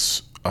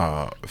Davis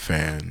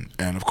fan.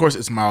 And of course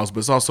it's Miles, but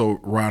it's also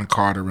Ron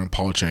Carter and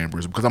Paul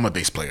Chambers, because I'm a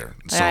bass player.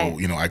 So,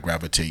 Right. I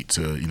gravitate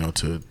to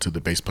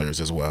the bass players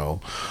as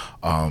well.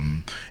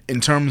 In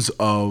terms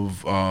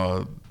of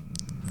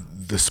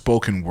the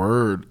spoken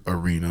word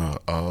arena,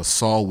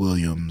 Saul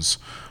Williams,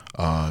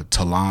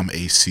 Talam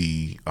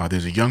AC.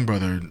 There's a young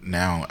brother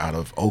now out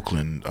of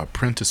Oakland,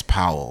 Prentice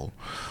Powell,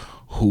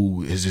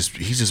 who is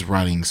he's just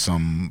writing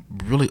some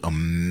really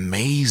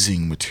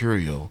amazing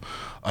material.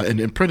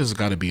 And Prentice has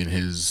got to be in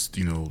his,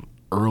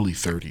 early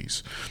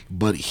 30s.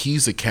 But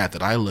he's a cat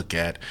that I look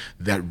at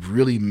that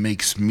really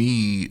makes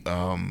me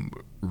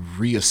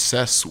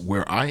reassess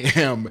where I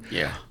am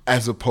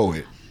as a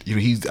poet.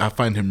 I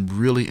find him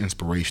really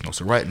inspirational.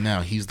 So right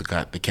now, he's the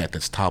cat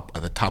that's at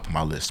the top of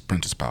my list,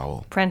 Prentice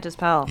Powell. Prentice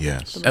Powell.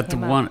 Yes. At the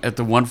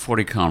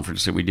 140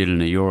 conference that we did in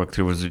New York,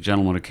 there was a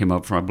gentleman who came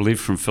up from, I believe,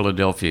 from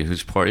Philadelphia,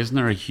 who's isn't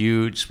there a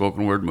huge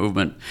spoken word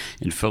movement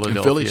in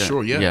Philadelphia? In Philly,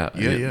 sure,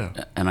 yeah.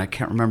 And I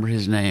can't remember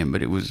his name,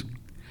 but it was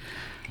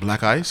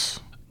Black Ice?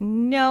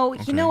 No,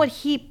 you know what?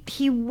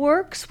 He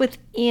works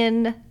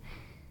within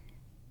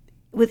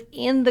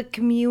the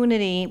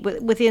community,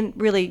 within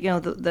really,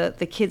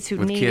 the kids who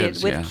need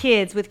kids,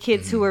 it, with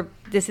kids who are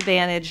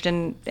disadvantaged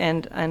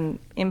and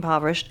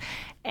impoverished,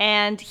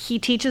 and he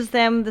teaches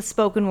them the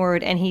spoken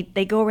word, and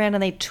they go around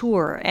and they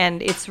tour,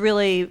 and it's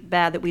really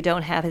bad that we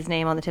don't have his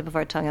name on the tip of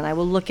our tongue, and I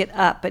will look it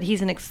up, but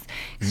he's an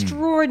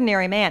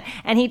extraordinary man,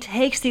 and he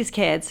takes these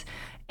kids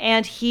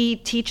and he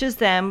teaches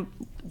them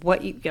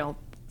what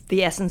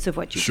the essence of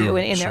what you do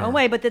in their own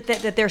way, but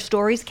that their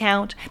stories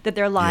count, that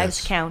their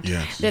lives count,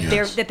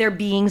 that their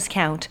beings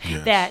count,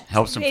 that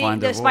helps them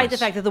find their despite voice.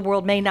 the fact that the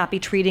world may not be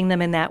treating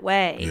them in that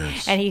way,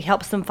 and he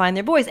helps them find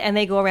their voice, and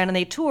they go around and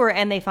they tour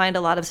and they find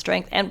a lot of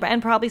strength and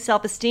probably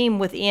self-esteem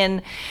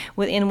within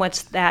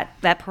what's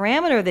that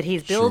parameter that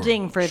he's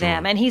building for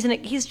them, and he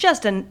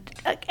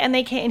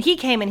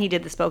came and he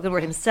did the spoken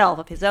word himself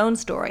of his own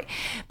story,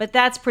 but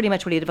that's pretty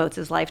much what he devotes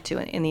his life to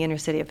in the inner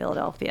city of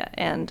Philadelphia,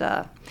 and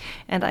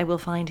I will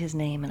find his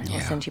name and I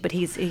will send you. But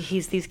he's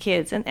these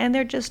kids, and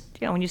they're just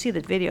when you see the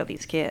video of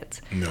these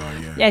kids,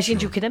 as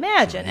you can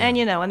imagine, and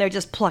and they're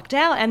just plucked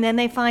out, and then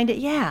they find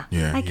it.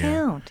 I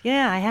count.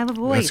 I have a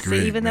voice,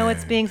 great, even though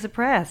it's being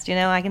suppressed.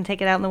 I can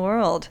take it out in the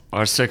world.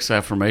 Our 6th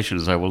affirmation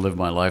is, I will live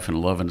my life in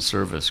love and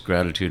service,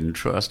 gratitude and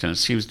trust. And it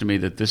seems to me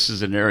that this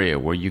is an area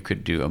where you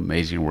could do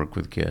amazing work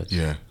with kids.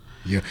 Yeah.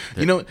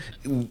 And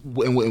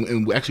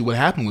actually what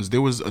happened was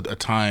there was a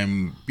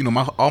time,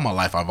 all my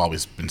life I've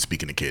always been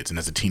speaking to kids, and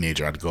as a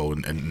teenager I'd go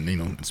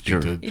and speak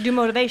to. You do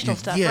motivational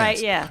stuff,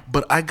 right? Yeah.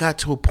 But I got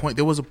to a point,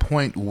 there was a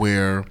point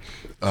where,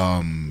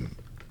 when,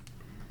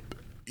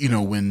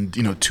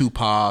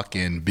 Tupac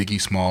and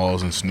Biggie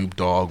Smalls and Snoop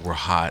Dogg were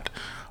hot,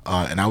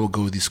 and I would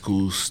go to these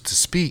schools to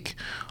speak,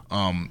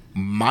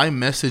 my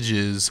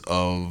messages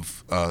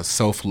of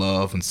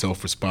self-love and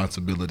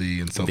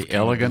self-responsibility and the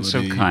elegance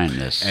of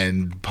kindness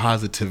and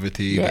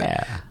positivity,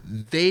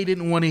 they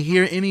didn't want to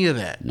hear any of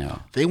that.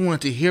 No. They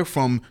wanted to hear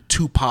from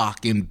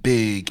Tupac and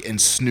Big and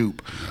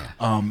Snoop.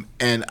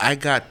 And I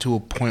got to a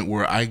point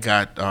where I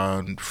got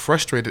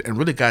frustrated and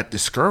really got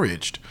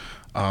discouraged.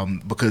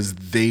 Because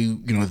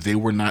they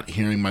were not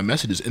hearing my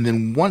messages, and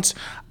then once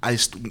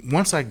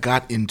I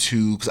got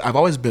into, because I've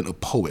always been a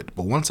poet,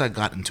 but once I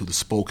got into the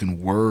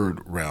spoken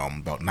word realm,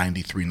 about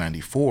 93,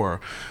 94,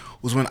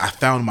 was when I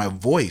found my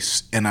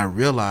voice, and I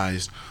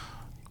realized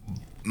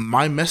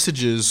my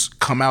messages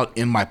come out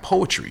in my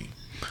poetry.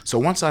 So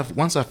once I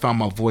found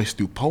my voice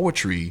through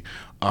poetry,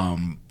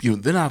 then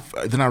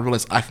I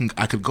realized I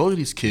could go to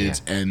these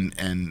kids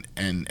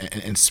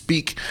and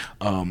speak,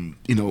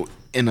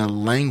 in a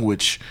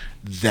language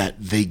that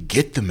they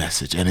get the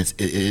message, and it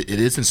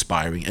is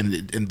inspiring,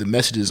 and the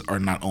messages are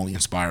not only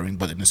inspiring,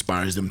 but it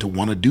inspires them to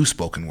want to do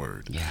spoken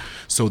word.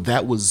 So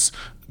that was,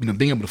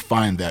 being able to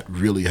find that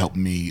really helped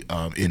me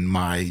in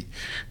my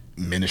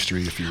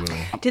ministry, if you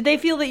will. Did they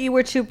feel that you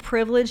were too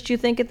privileged, do you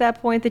think, at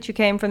that point, that you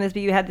came from this,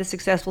 but you had this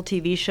successful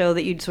TV show,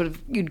 that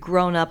you'd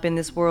grown up in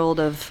this world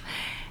of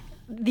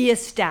the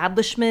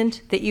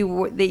establishment, that you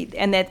were,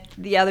 and that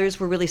the others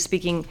were really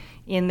speaking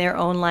in their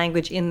own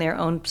language, in their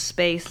own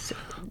space?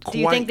 Do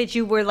you think that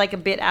you were like a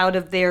bit out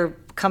of their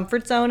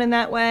comfort zone in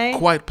that way?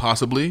 Quite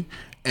possibly.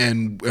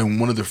 And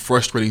one of the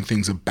frustrating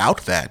things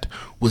about that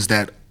was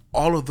that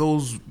all of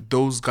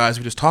those guys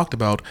we just talked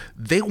about,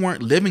 they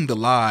weren't living the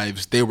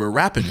lives they were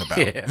rapping about.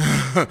 Yeah,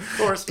 of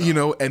course not. You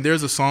know, and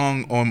there's a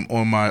song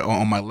on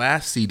my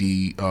last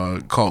CD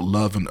called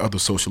 "Love and Other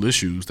Social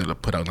Issues" that I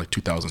put out in like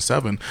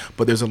 2007.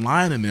 But there's a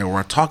line in there where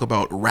I talk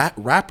about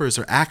rappers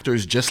are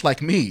actors just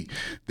like me.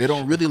 They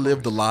don't really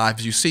live the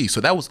lives you see.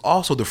 So that was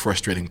also the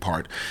frustrating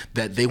part,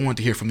 that they wanted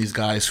to hear from these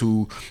guys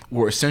who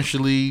were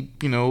essentially,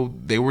 you know,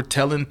 they were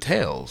telling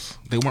tales.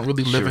 They weren't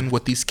really living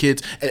what these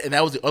kids, and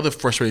that was the other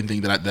frustrating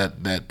thing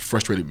that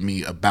frustrated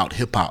me about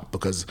hip hop,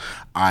 because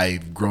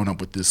I've grown up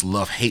with this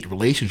love-hate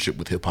relationship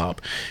with hip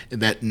hop,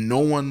 and that no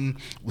one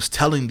was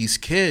telling these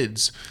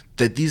kids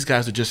that these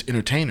guys are just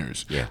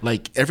entertainers. Yeah.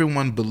 Like,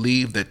 everyone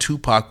believed that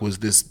Tupac was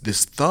this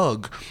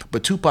thug,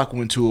 but Tupac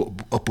went to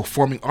a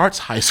performing arts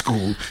high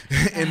school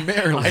in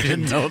Maryland. I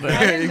didn't know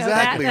that.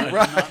 Exactly.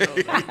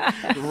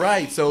 Right.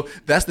 Right. So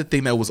that's the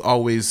thing that was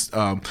always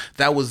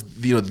that was,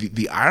 you know,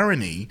 the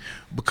irony,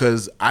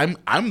 because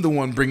I'm the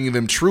one bringing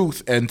them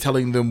truth and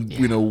telling them,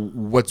 you know,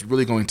 what's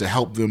really going to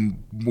help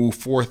them move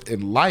forth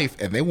in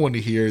life, and they want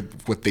to hear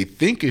what they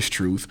think is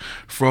truth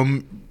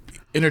from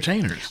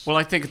entertainers. Well,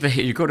 I think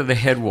you go to the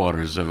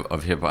headwaters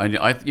of hip hop.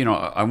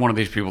 I'm one of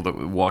these people that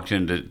walked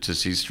in to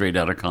see Straight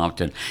Outta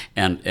Compton,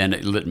 and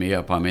it lit me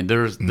up. I mean,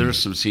 there's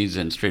some scenes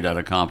in Straight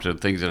Outta Compton,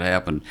 things that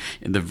happened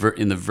in the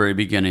very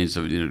beginnings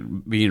of, you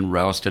know, being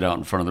rousted out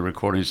in front of the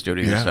recording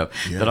studio and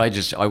stuff. Yeah.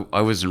 That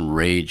I was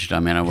enraged. I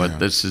mean, I went,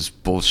 this is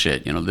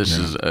bullshit. You know, this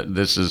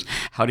is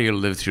how do you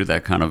live through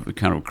that kind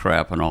of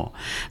crap and all?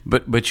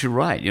 But you're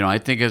right. You know, I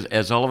think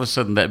as all of a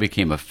sudden that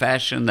became a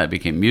fashion, that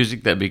became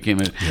music, that became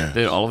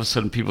that all of a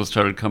sudden people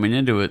started coming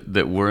into it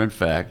that were in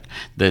fact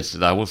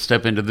I will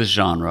step into this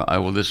genre.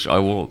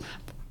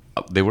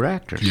 They were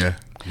actors. Yeah.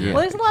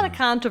 Well, there's a lot of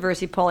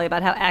controversy, Paulie,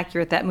 about how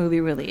accurate that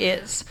movie really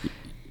is.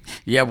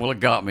 Yeah, well, it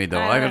got me, though.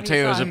 I got to tell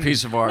you, it was a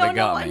piece of art. It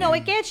got me. No,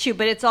 it gets you,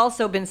 but it's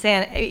also been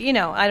saying, you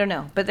know, I don't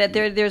know, but that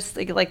there's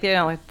like, you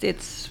know,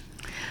 it's.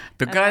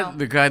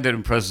 The guy that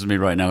impresses me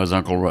right now is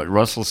Uncle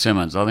Russell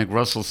Simmons. I think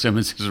Russell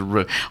Simmons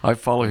is I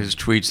follow his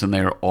tweets, and they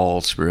are all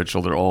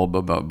spiritual. They're all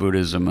about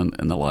Buddhism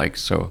and the like.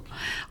 So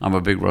I'm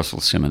a big Russell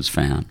Simmons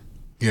fan.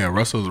 Yeah,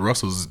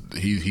 Russell's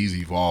he's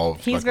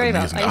evolved. He's very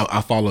amazing.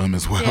 I follow him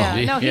as well.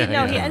 Yeah,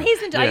 and he's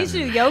been. I used to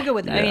do yoga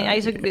with. I mean, I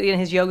used to be in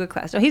his yoga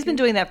class. So he's been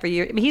doing that for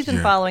years. I mean, he's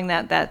been following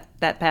that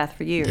path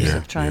for years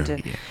of trying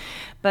to. Yeah.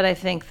 But I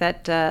think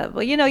that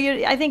well, you know,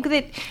 I think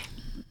that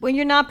when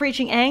you're not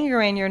preaching anger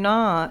and you're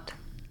not.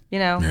 You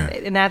know,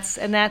 and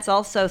that's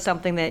also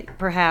something that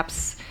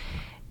perhaps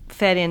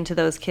fed into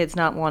those kids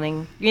not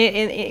wanting.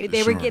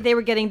 They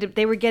were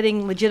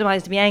getting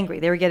legitimized to be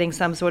angry. They were getting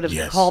some sort of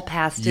hall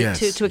pass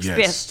to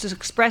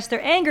express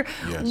their anger,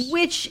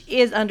 which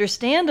is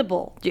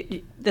understandable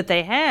that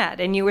they had.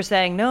 And you were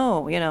saying,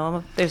 no, you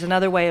know, there's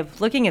another way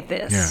of looking at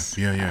this.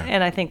 Yeah.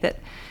 And I think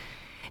that.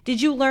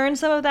 Did you learn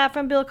some of that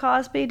from Bill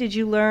Cosby?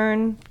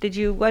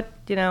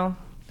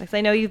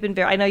 I know you've been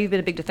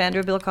a big defender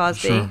of Bill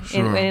Cosby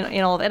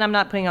in all of it. And I'm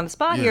not putting you on the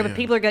spot here, but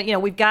people are going, you know,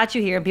 we've got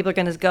you here, and people are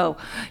going to go,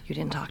 you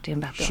didn't talk to him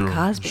about Bill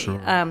Cosby.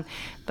 Sure.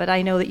 But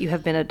I know that you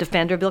have been a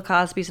defender of Bill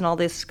Cosby's and all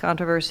this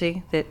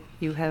controversy that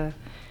you have.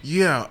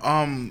 Yeah,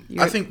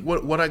 I think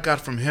what I got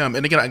from him,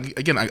 and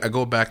again, I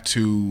go back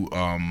to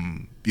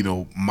you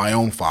know, my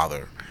own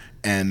father,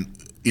 and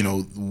you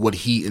know what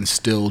he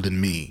instilled in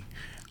me,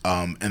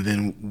 and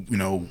then, you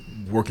know,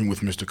 working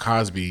with Mr.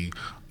 Cosby.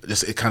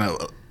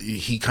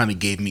 He kind of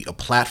gave me a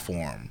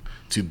platform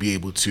to be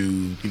able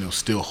to, you know,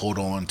 still hold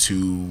on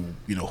to,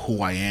 you know,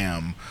 who I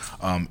am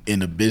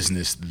in a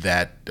business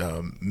that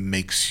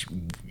makes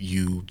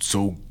you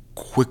so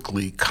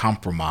quickly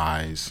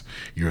compromise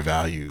your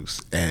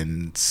values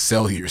and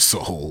sell your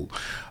soul.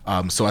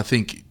 So I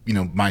think, you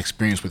know, my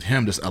experience with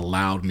him just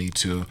allowed me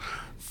to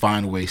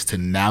find ways to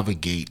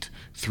navigate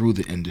through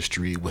the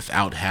industry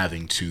without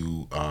having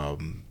to,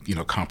 you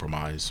know,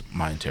 compromise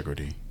my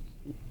integrity.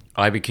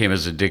 I became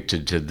as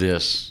addicted to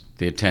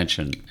the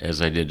attention,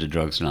 as I did to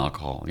drugs and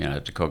alcohol, you know,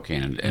 to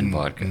cocaine and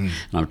vodka. And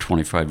I'm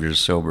 25 years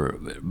sober,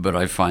 but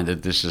I find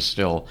that this is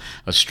still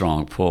a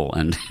strong pull.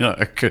 And you know,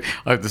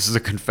 this is a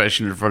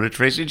confession in front of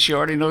Tracy, and she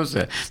already knows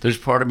that. There's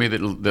part of me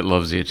that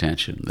loves the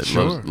attention,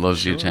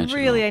 loves the attention.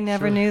 Really, I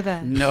never knew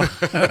that. No.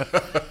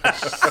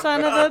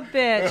 Son of a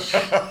bitch.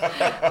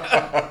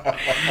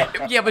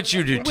 Yeah, but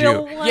you do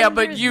too. I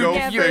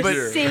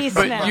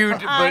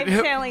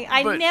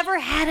never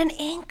had an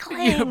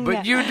inkling. Yeah,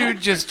 but you do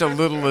just a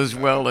little as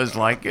well as,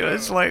 like, you know,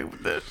 it's like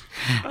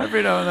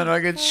Every now and then I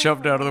get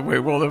shoved out of the way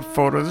while the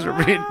photos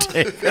are being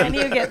taken. And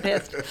you get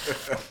pissed.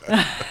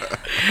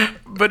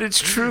 But it's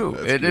true.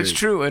 It's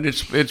true, and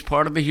it's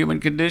part of the human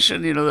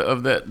condition, you know,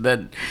 of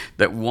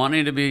that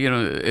wanting to be, you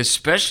know,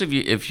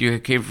 especially if you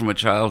came from a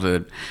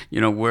childhood, you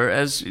know.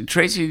 Whereas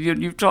Tracy,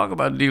 you've talked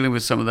about dealing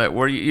with some of that,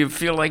 where you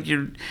feel like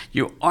you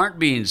aren't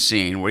being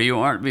seen, where you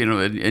aren't, you know,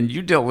 and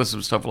you dealt with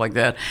some stuff like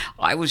that.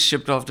 I was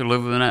shipped off to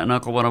live with an aunt and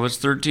uncle when I was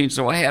 13,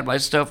 so I had my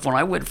stuff. When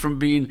I went from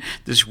being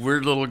this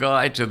weird little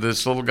guy to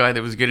this little guy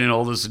that was getting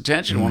all this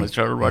attention when I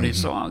started writing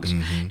songs,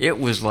 it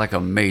was like a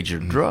major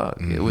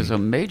drug. It was a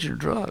major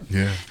drug.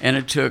 Yeah. And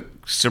it took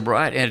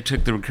sobriety, and it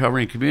took the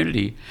recovering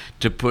community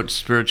to put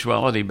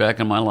spirituality back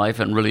in my life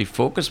and really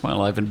focus my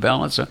life and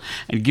balance it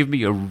and give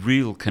me a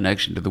real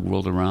connection to the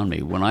world around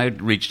me. When I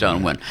reached out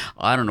and went,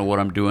 I don't know what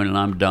I'm doing and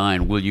I'm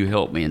dying, will you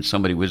help me? And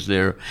somebody was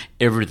there,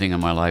 everything in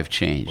my life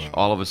changed. Wow.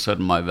 All of a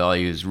sudden my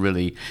values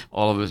really,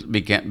 all of us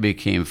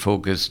became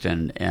focused,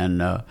 and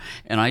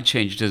I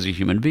changed as a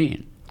human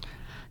being.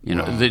 You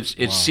know,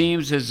 it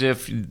seems as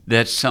if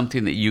that's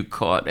something that you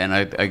caught, and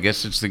I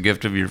guess it's the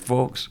gift of your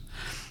folks,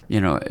 you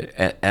know,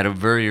 at a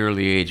very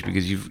early age,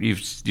 because you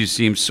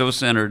seem so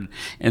centered,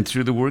 and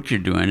through the work you're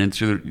doing and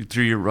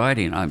through your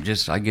writing, I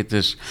get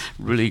this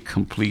really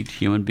complete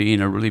human being,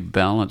 a really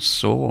balanced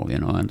soul, you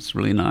know, and it's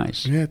really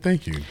nice. Yeah,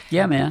 thank you.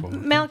 Yeah,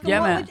 man. Malcolm, Yeah,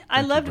 man.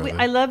 I love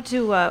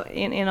to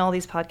in all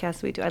these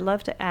podcasts we do, I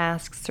love to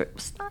ask,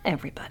 not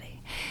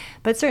everybody,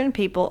 but certain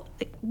people,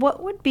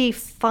 what would be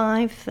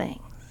 5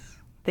 things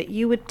that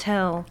you would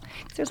tell?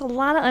 There's a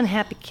lot of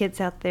unhappy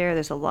kids out there.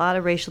 There's a lot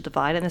of racial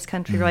divide in this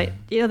country, right?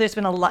 You know, there's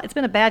been a lot. It's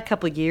been a bad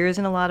couple of years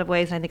in a lot of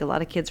ways, and I think a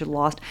lot of kids are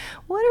lost.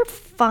 What are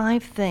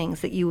 5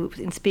 things that you,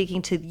 in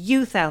speaking to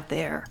youth out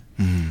there,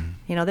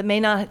 you know, that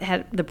may not have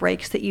had the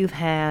breaks that you've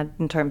had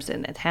in terms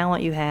of the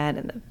talent you had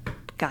and the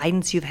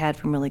guidance you've had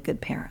from really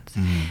good parents,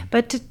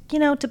 but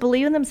to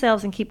believe in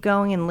themselves and keep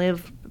going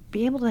and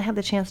be able to have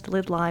the chance to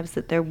live lives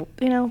that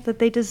that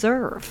they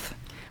deserve.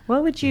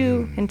 What would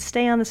you, and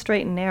stay on the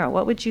straight and narrow,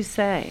 what would you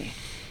say?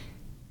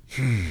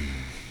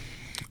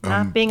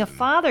 Not being a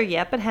father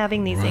yet, but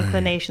having these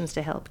inclinations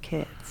to help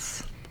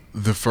kids.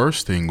 The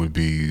first thing would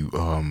be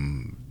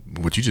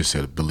what you just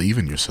said, believe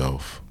in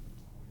yourself.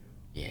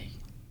 Yeah.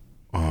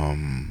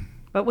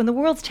 But when the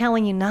world's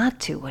telling you not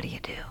to, what do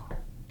you do?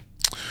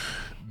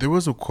 There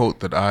was a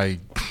quote that I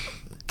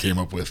came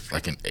up with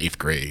like in 8th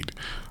grade.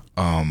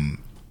 And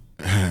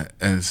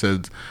it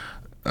said,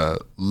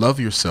 love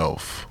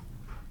yourself.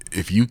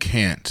 If you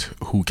can't,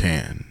 who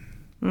can?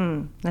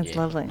 That's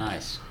lovely.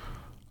 Nice.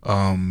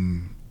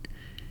 The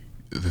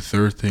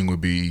third thing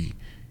would be,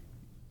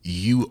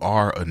 you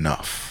are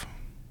enough.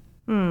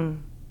 I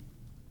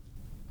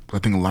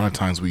think a lot of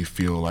times we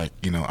feel like,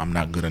 you know, I'm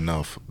not good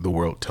enough. The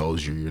world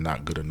tells you you're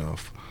not good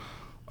enough.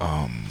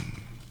 I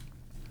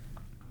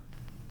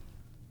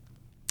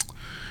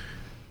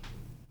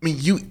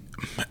mean,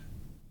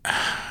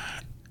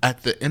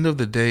 at the end of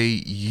the day,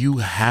 you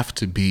have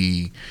to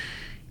be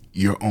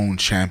your own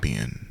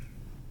champion.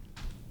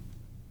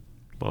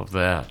 Love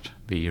that.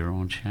 Be your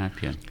own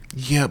champion.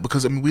 Yeah,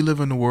 because I mean, we live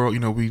in a world. You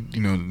know,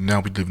 now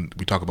we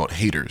talk about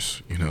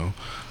haters. You know,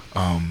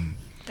 and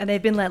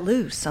they've been let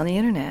loose on the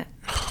internet.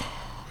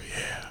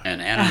 And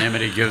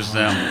anonymity gives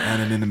them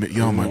anonymity.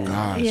 Oh my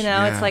gosh! You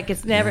know, it's like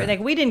it's never like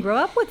we didn't grow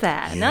up with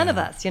that. None of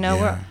us. You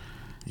know,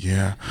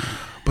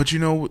 But you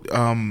know,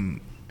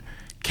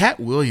 Cat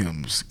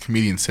Williams,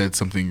 comedian, said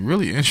something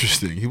really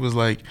interesting. He was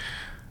like,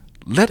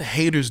 let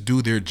haters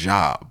do their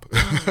job.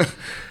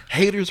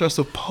 Haters are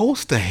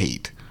supposed to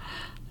hate.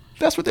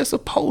 That's what they're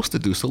supposed to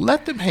do. So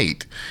let them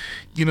hate.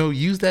 You know,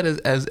 use that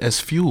as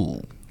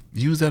fuel.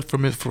 Use that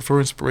for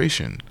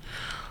inspiration.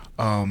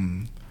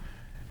 And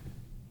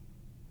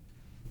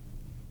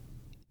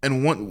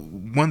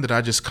one that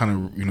I just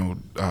kind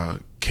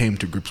of came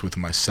to grips with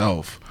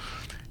myself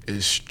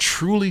is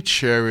truly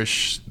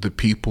cherish the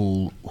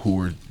people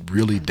who are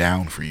really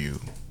down for you,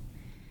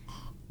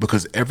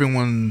 because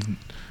everyone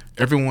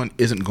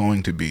isn't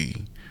going to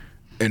be,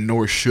 and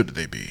nor should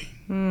they be.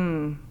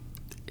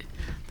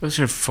 Those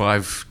are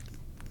 5.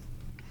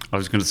 I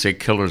was going to say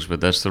killers, but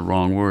that's the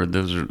wrong word.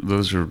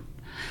 Those are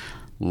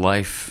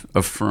life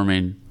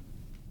affirming,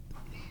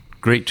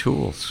 great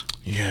tools.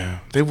 Yeah,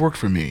 they worked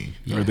for me,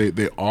 or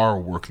they are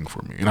working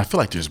for me, and I feel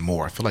like there's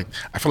more. I feel like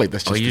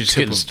that's just you're the just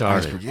tip getting of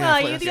started. iceberg.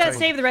 Yeah, Well, you got to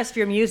save the rest of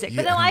your music.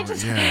 But no, I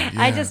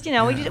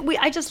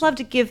just love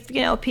to give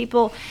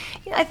people.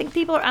 I think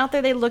people are out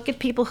there. They look at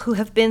people who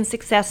have been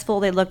successful.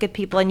 They look at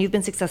people, and you've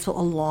been successful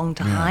a long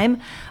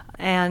time,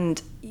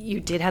 and you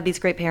did have these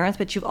great parents,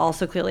 but you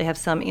also clearly have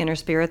some inner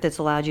spirit that's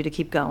allowed you to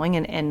keep going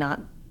and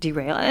not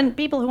derail. And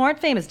people who aren't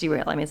famous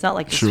derail. I mean, it's not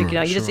like you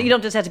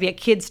don't just have to be a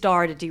kid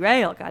star to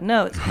derail. God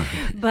knows,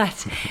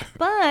 but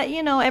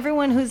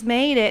everyone who's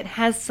made it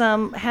has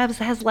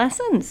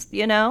lessons.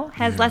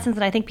 Lessons,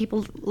 and I think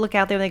people look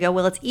out there and they go,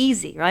 well, it's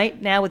easy, right?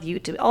 Now with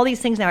YouTube, all these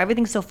things now,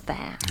 everything's so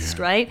fast,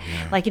 right?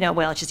 Yeah. Like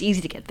well, it's just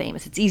easy to get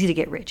famous. It's easy to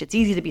get rich. It's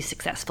easy to be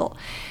successful.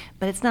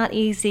 but it's not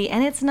easy,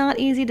 and it's not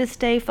easy to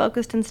stay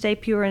focused and stay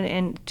pure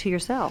and to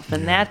yourself.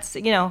 And that's,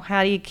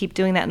 how do you keep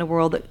doing that in a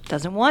world that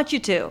doesn't want you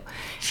to?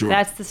 Sure.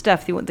 That's the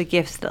stuff, the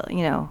gifts that,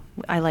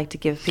 I like to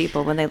give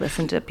people when they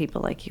listen to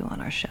people like you on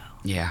our show.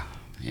 Yeah.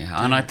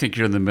 Yeah, and I think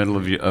you're in the middle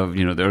of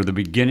or the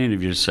beginning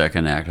of your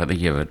second act. I think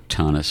you have a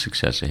ton of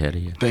success ahead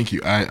of you. Thank you.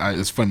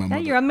 It's funny. Yeah,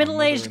 you're a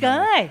middle-aged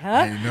guy, huh?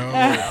 I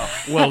know.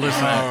 Well,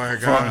 listen, Oh my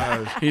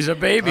gosh. he's a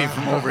baby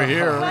from over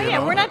here. Oh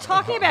yeah, we're not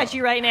talking about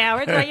you right now.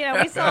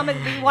 We're we saw him,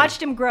 we watched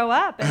him grow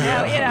up, and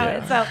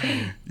now, so.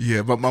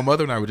 Yeah, but my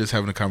mother and I were just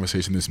having a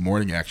conversation this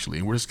morning, actually,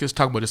 and we're just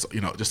talking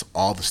about just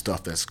all the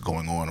stuff that's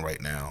going on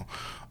right now,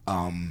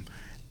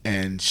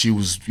 and she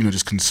was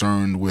just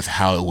concerned with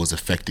how it was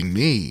affecting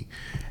me,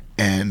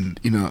 and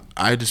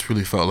I just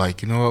really felt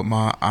like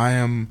Ma, I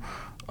am.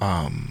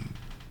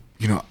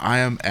 I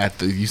am at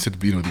the. You said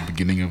the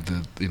beginning of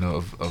the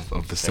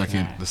of the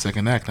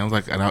second act. And I was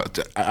like, and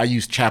I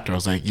used chapter. I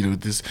was like,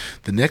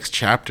 the next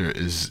chapter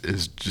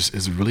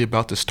is really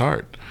about to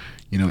start.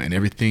 And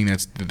everything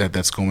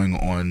that's going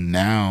on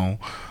now.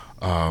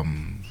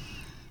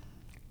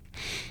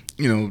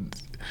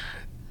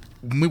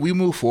 We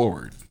move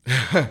forward.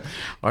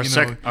 Our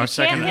second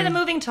Can't hit a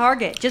moving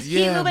target. Just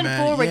keep moving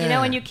forward,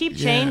 and you keep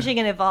changing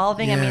and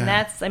evolving.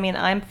 Yeah.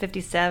 I'm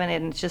 57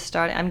 and I'm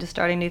just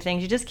starting new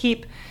things. You just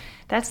keep.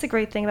 That's the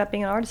great thing about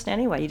being an artist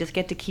anyway. You just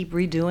get to keep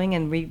redoing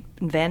and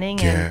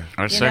reinventing, Yeah.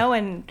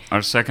 and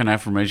our second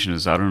affirmation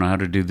is, I don't know how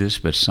to do this,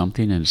 but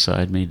something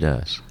inside me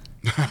does.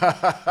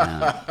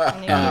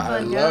 I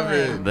love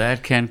it.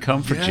 That can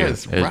comfort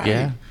Yes, you. right.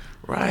 Yeah.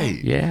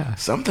 Right. Yeah.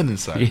 Something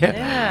inside.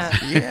 Yeah.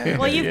 Yeah.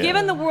 Well, you've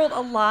given the world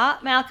a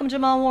lot, Malcolm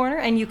Jamal Warner,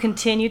 and you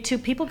continue to.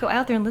 People go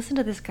out there and listen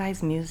to this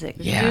guy's music.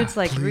 This Yeah. dude's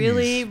like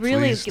Please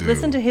do.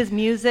 listen to his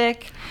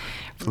music.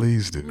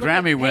 Please do.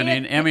 Grammy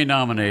winning, Emmy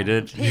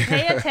nominated.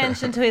 Pay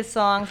attention to his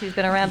songs. He's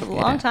been around a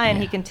long time.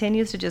 He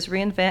continues to just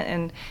reinvent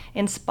and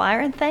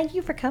inspire. And thank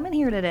you for coming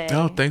here today.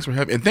 No, thanks for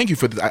having me. And thank you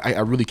for this. I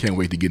really can't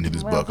wait to get into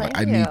this Well, book. Like,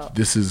 thank I need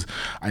you.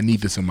 I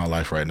need this in my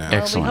life right now.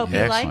 Excellent. Well, we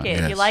hope you like it.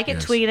 If you Yes, like it,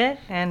 yes. tweet it.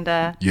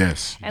 And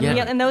Yes.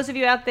 and those of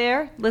you out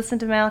there, listen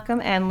to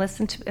Malcolm and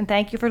and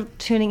thank you for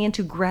tuning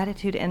into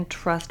Gratitude and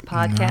Trust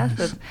podcast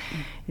with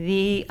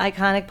the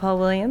iconic Paul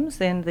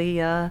Williams and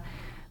the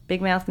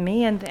Big Mouth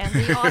me and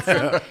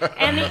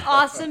the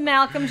awesome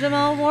Malcolm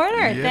Jamal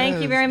Warner. Thank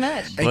you very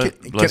much. And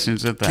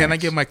Blessings and Can I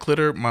thanks. get my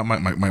Twitter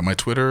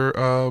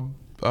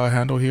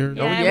handle here?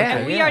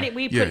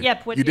 We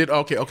put You did?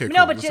 Okay, No, cool.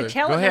 but Let's say-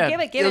 tell Go us. ahead.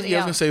 Give it. I was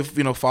gonna say,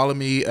 follow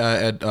me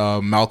at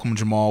Malcolm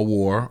Jamal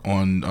War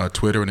on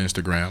Twitter and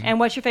Instagram. And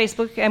what's your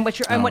Facebook? And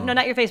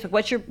not your Facebook.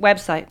 What's your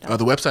website?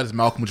 The website is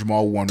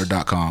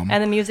malcolmjamalwarner.com.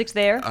 And the music's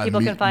there.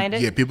 People can find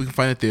it. Yeah, people can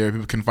find it there.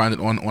 People can find it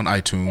on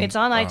iTunes. It's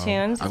on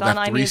iTunes. It's I've on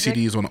got 3 iMusic.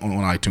 CDs on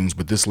iTunes,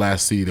 but this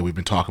last CD that we've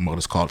been talking about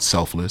is called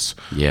Selfless.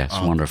 Yes,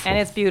 wonderful. And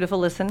it's beautiful.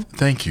 Listen,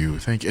 Thank you.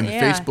 And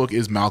Yeah. Facebook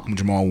is Malcolm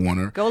Jamal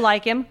Warner. go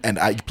like him. And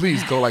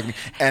please go like me.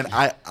 And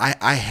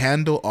I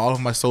handle all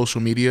of my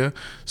social media.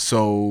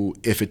 So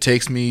if it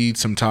takes me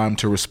some time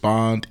to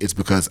respond, it's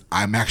because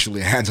I'm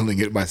actually handling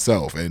it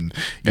myself. And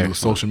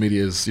social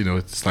media is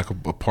it's like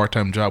a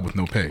part-time job with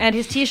no pay. And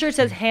his T-shirt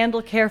says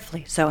 "Handle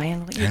carefully." So he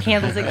handles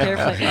it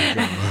carefully.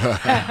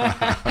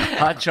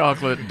 Hot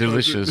chocolate,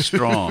 delicious,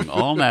 strong,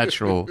 all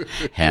natural,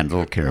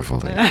 handle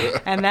carefully.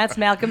 And that's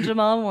Malcolm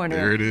Jamal Warner.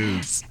 There it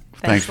is.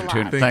 Thanks for a lot.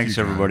 tuning. Thank Thanks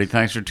you, everybody. guys.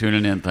 Thanks for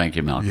tuning in. Thank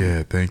you, Malcolm.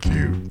 Yeah, thank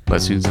you.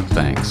 Blessings and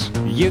thanks.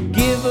 You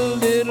give a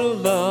little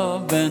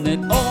love and it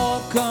all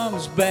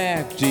comes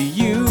back to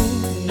you.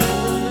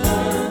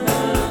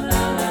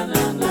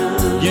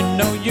 You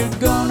know you're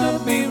gonna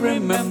be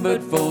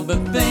remembered for the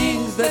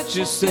things that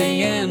you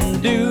say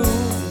and do.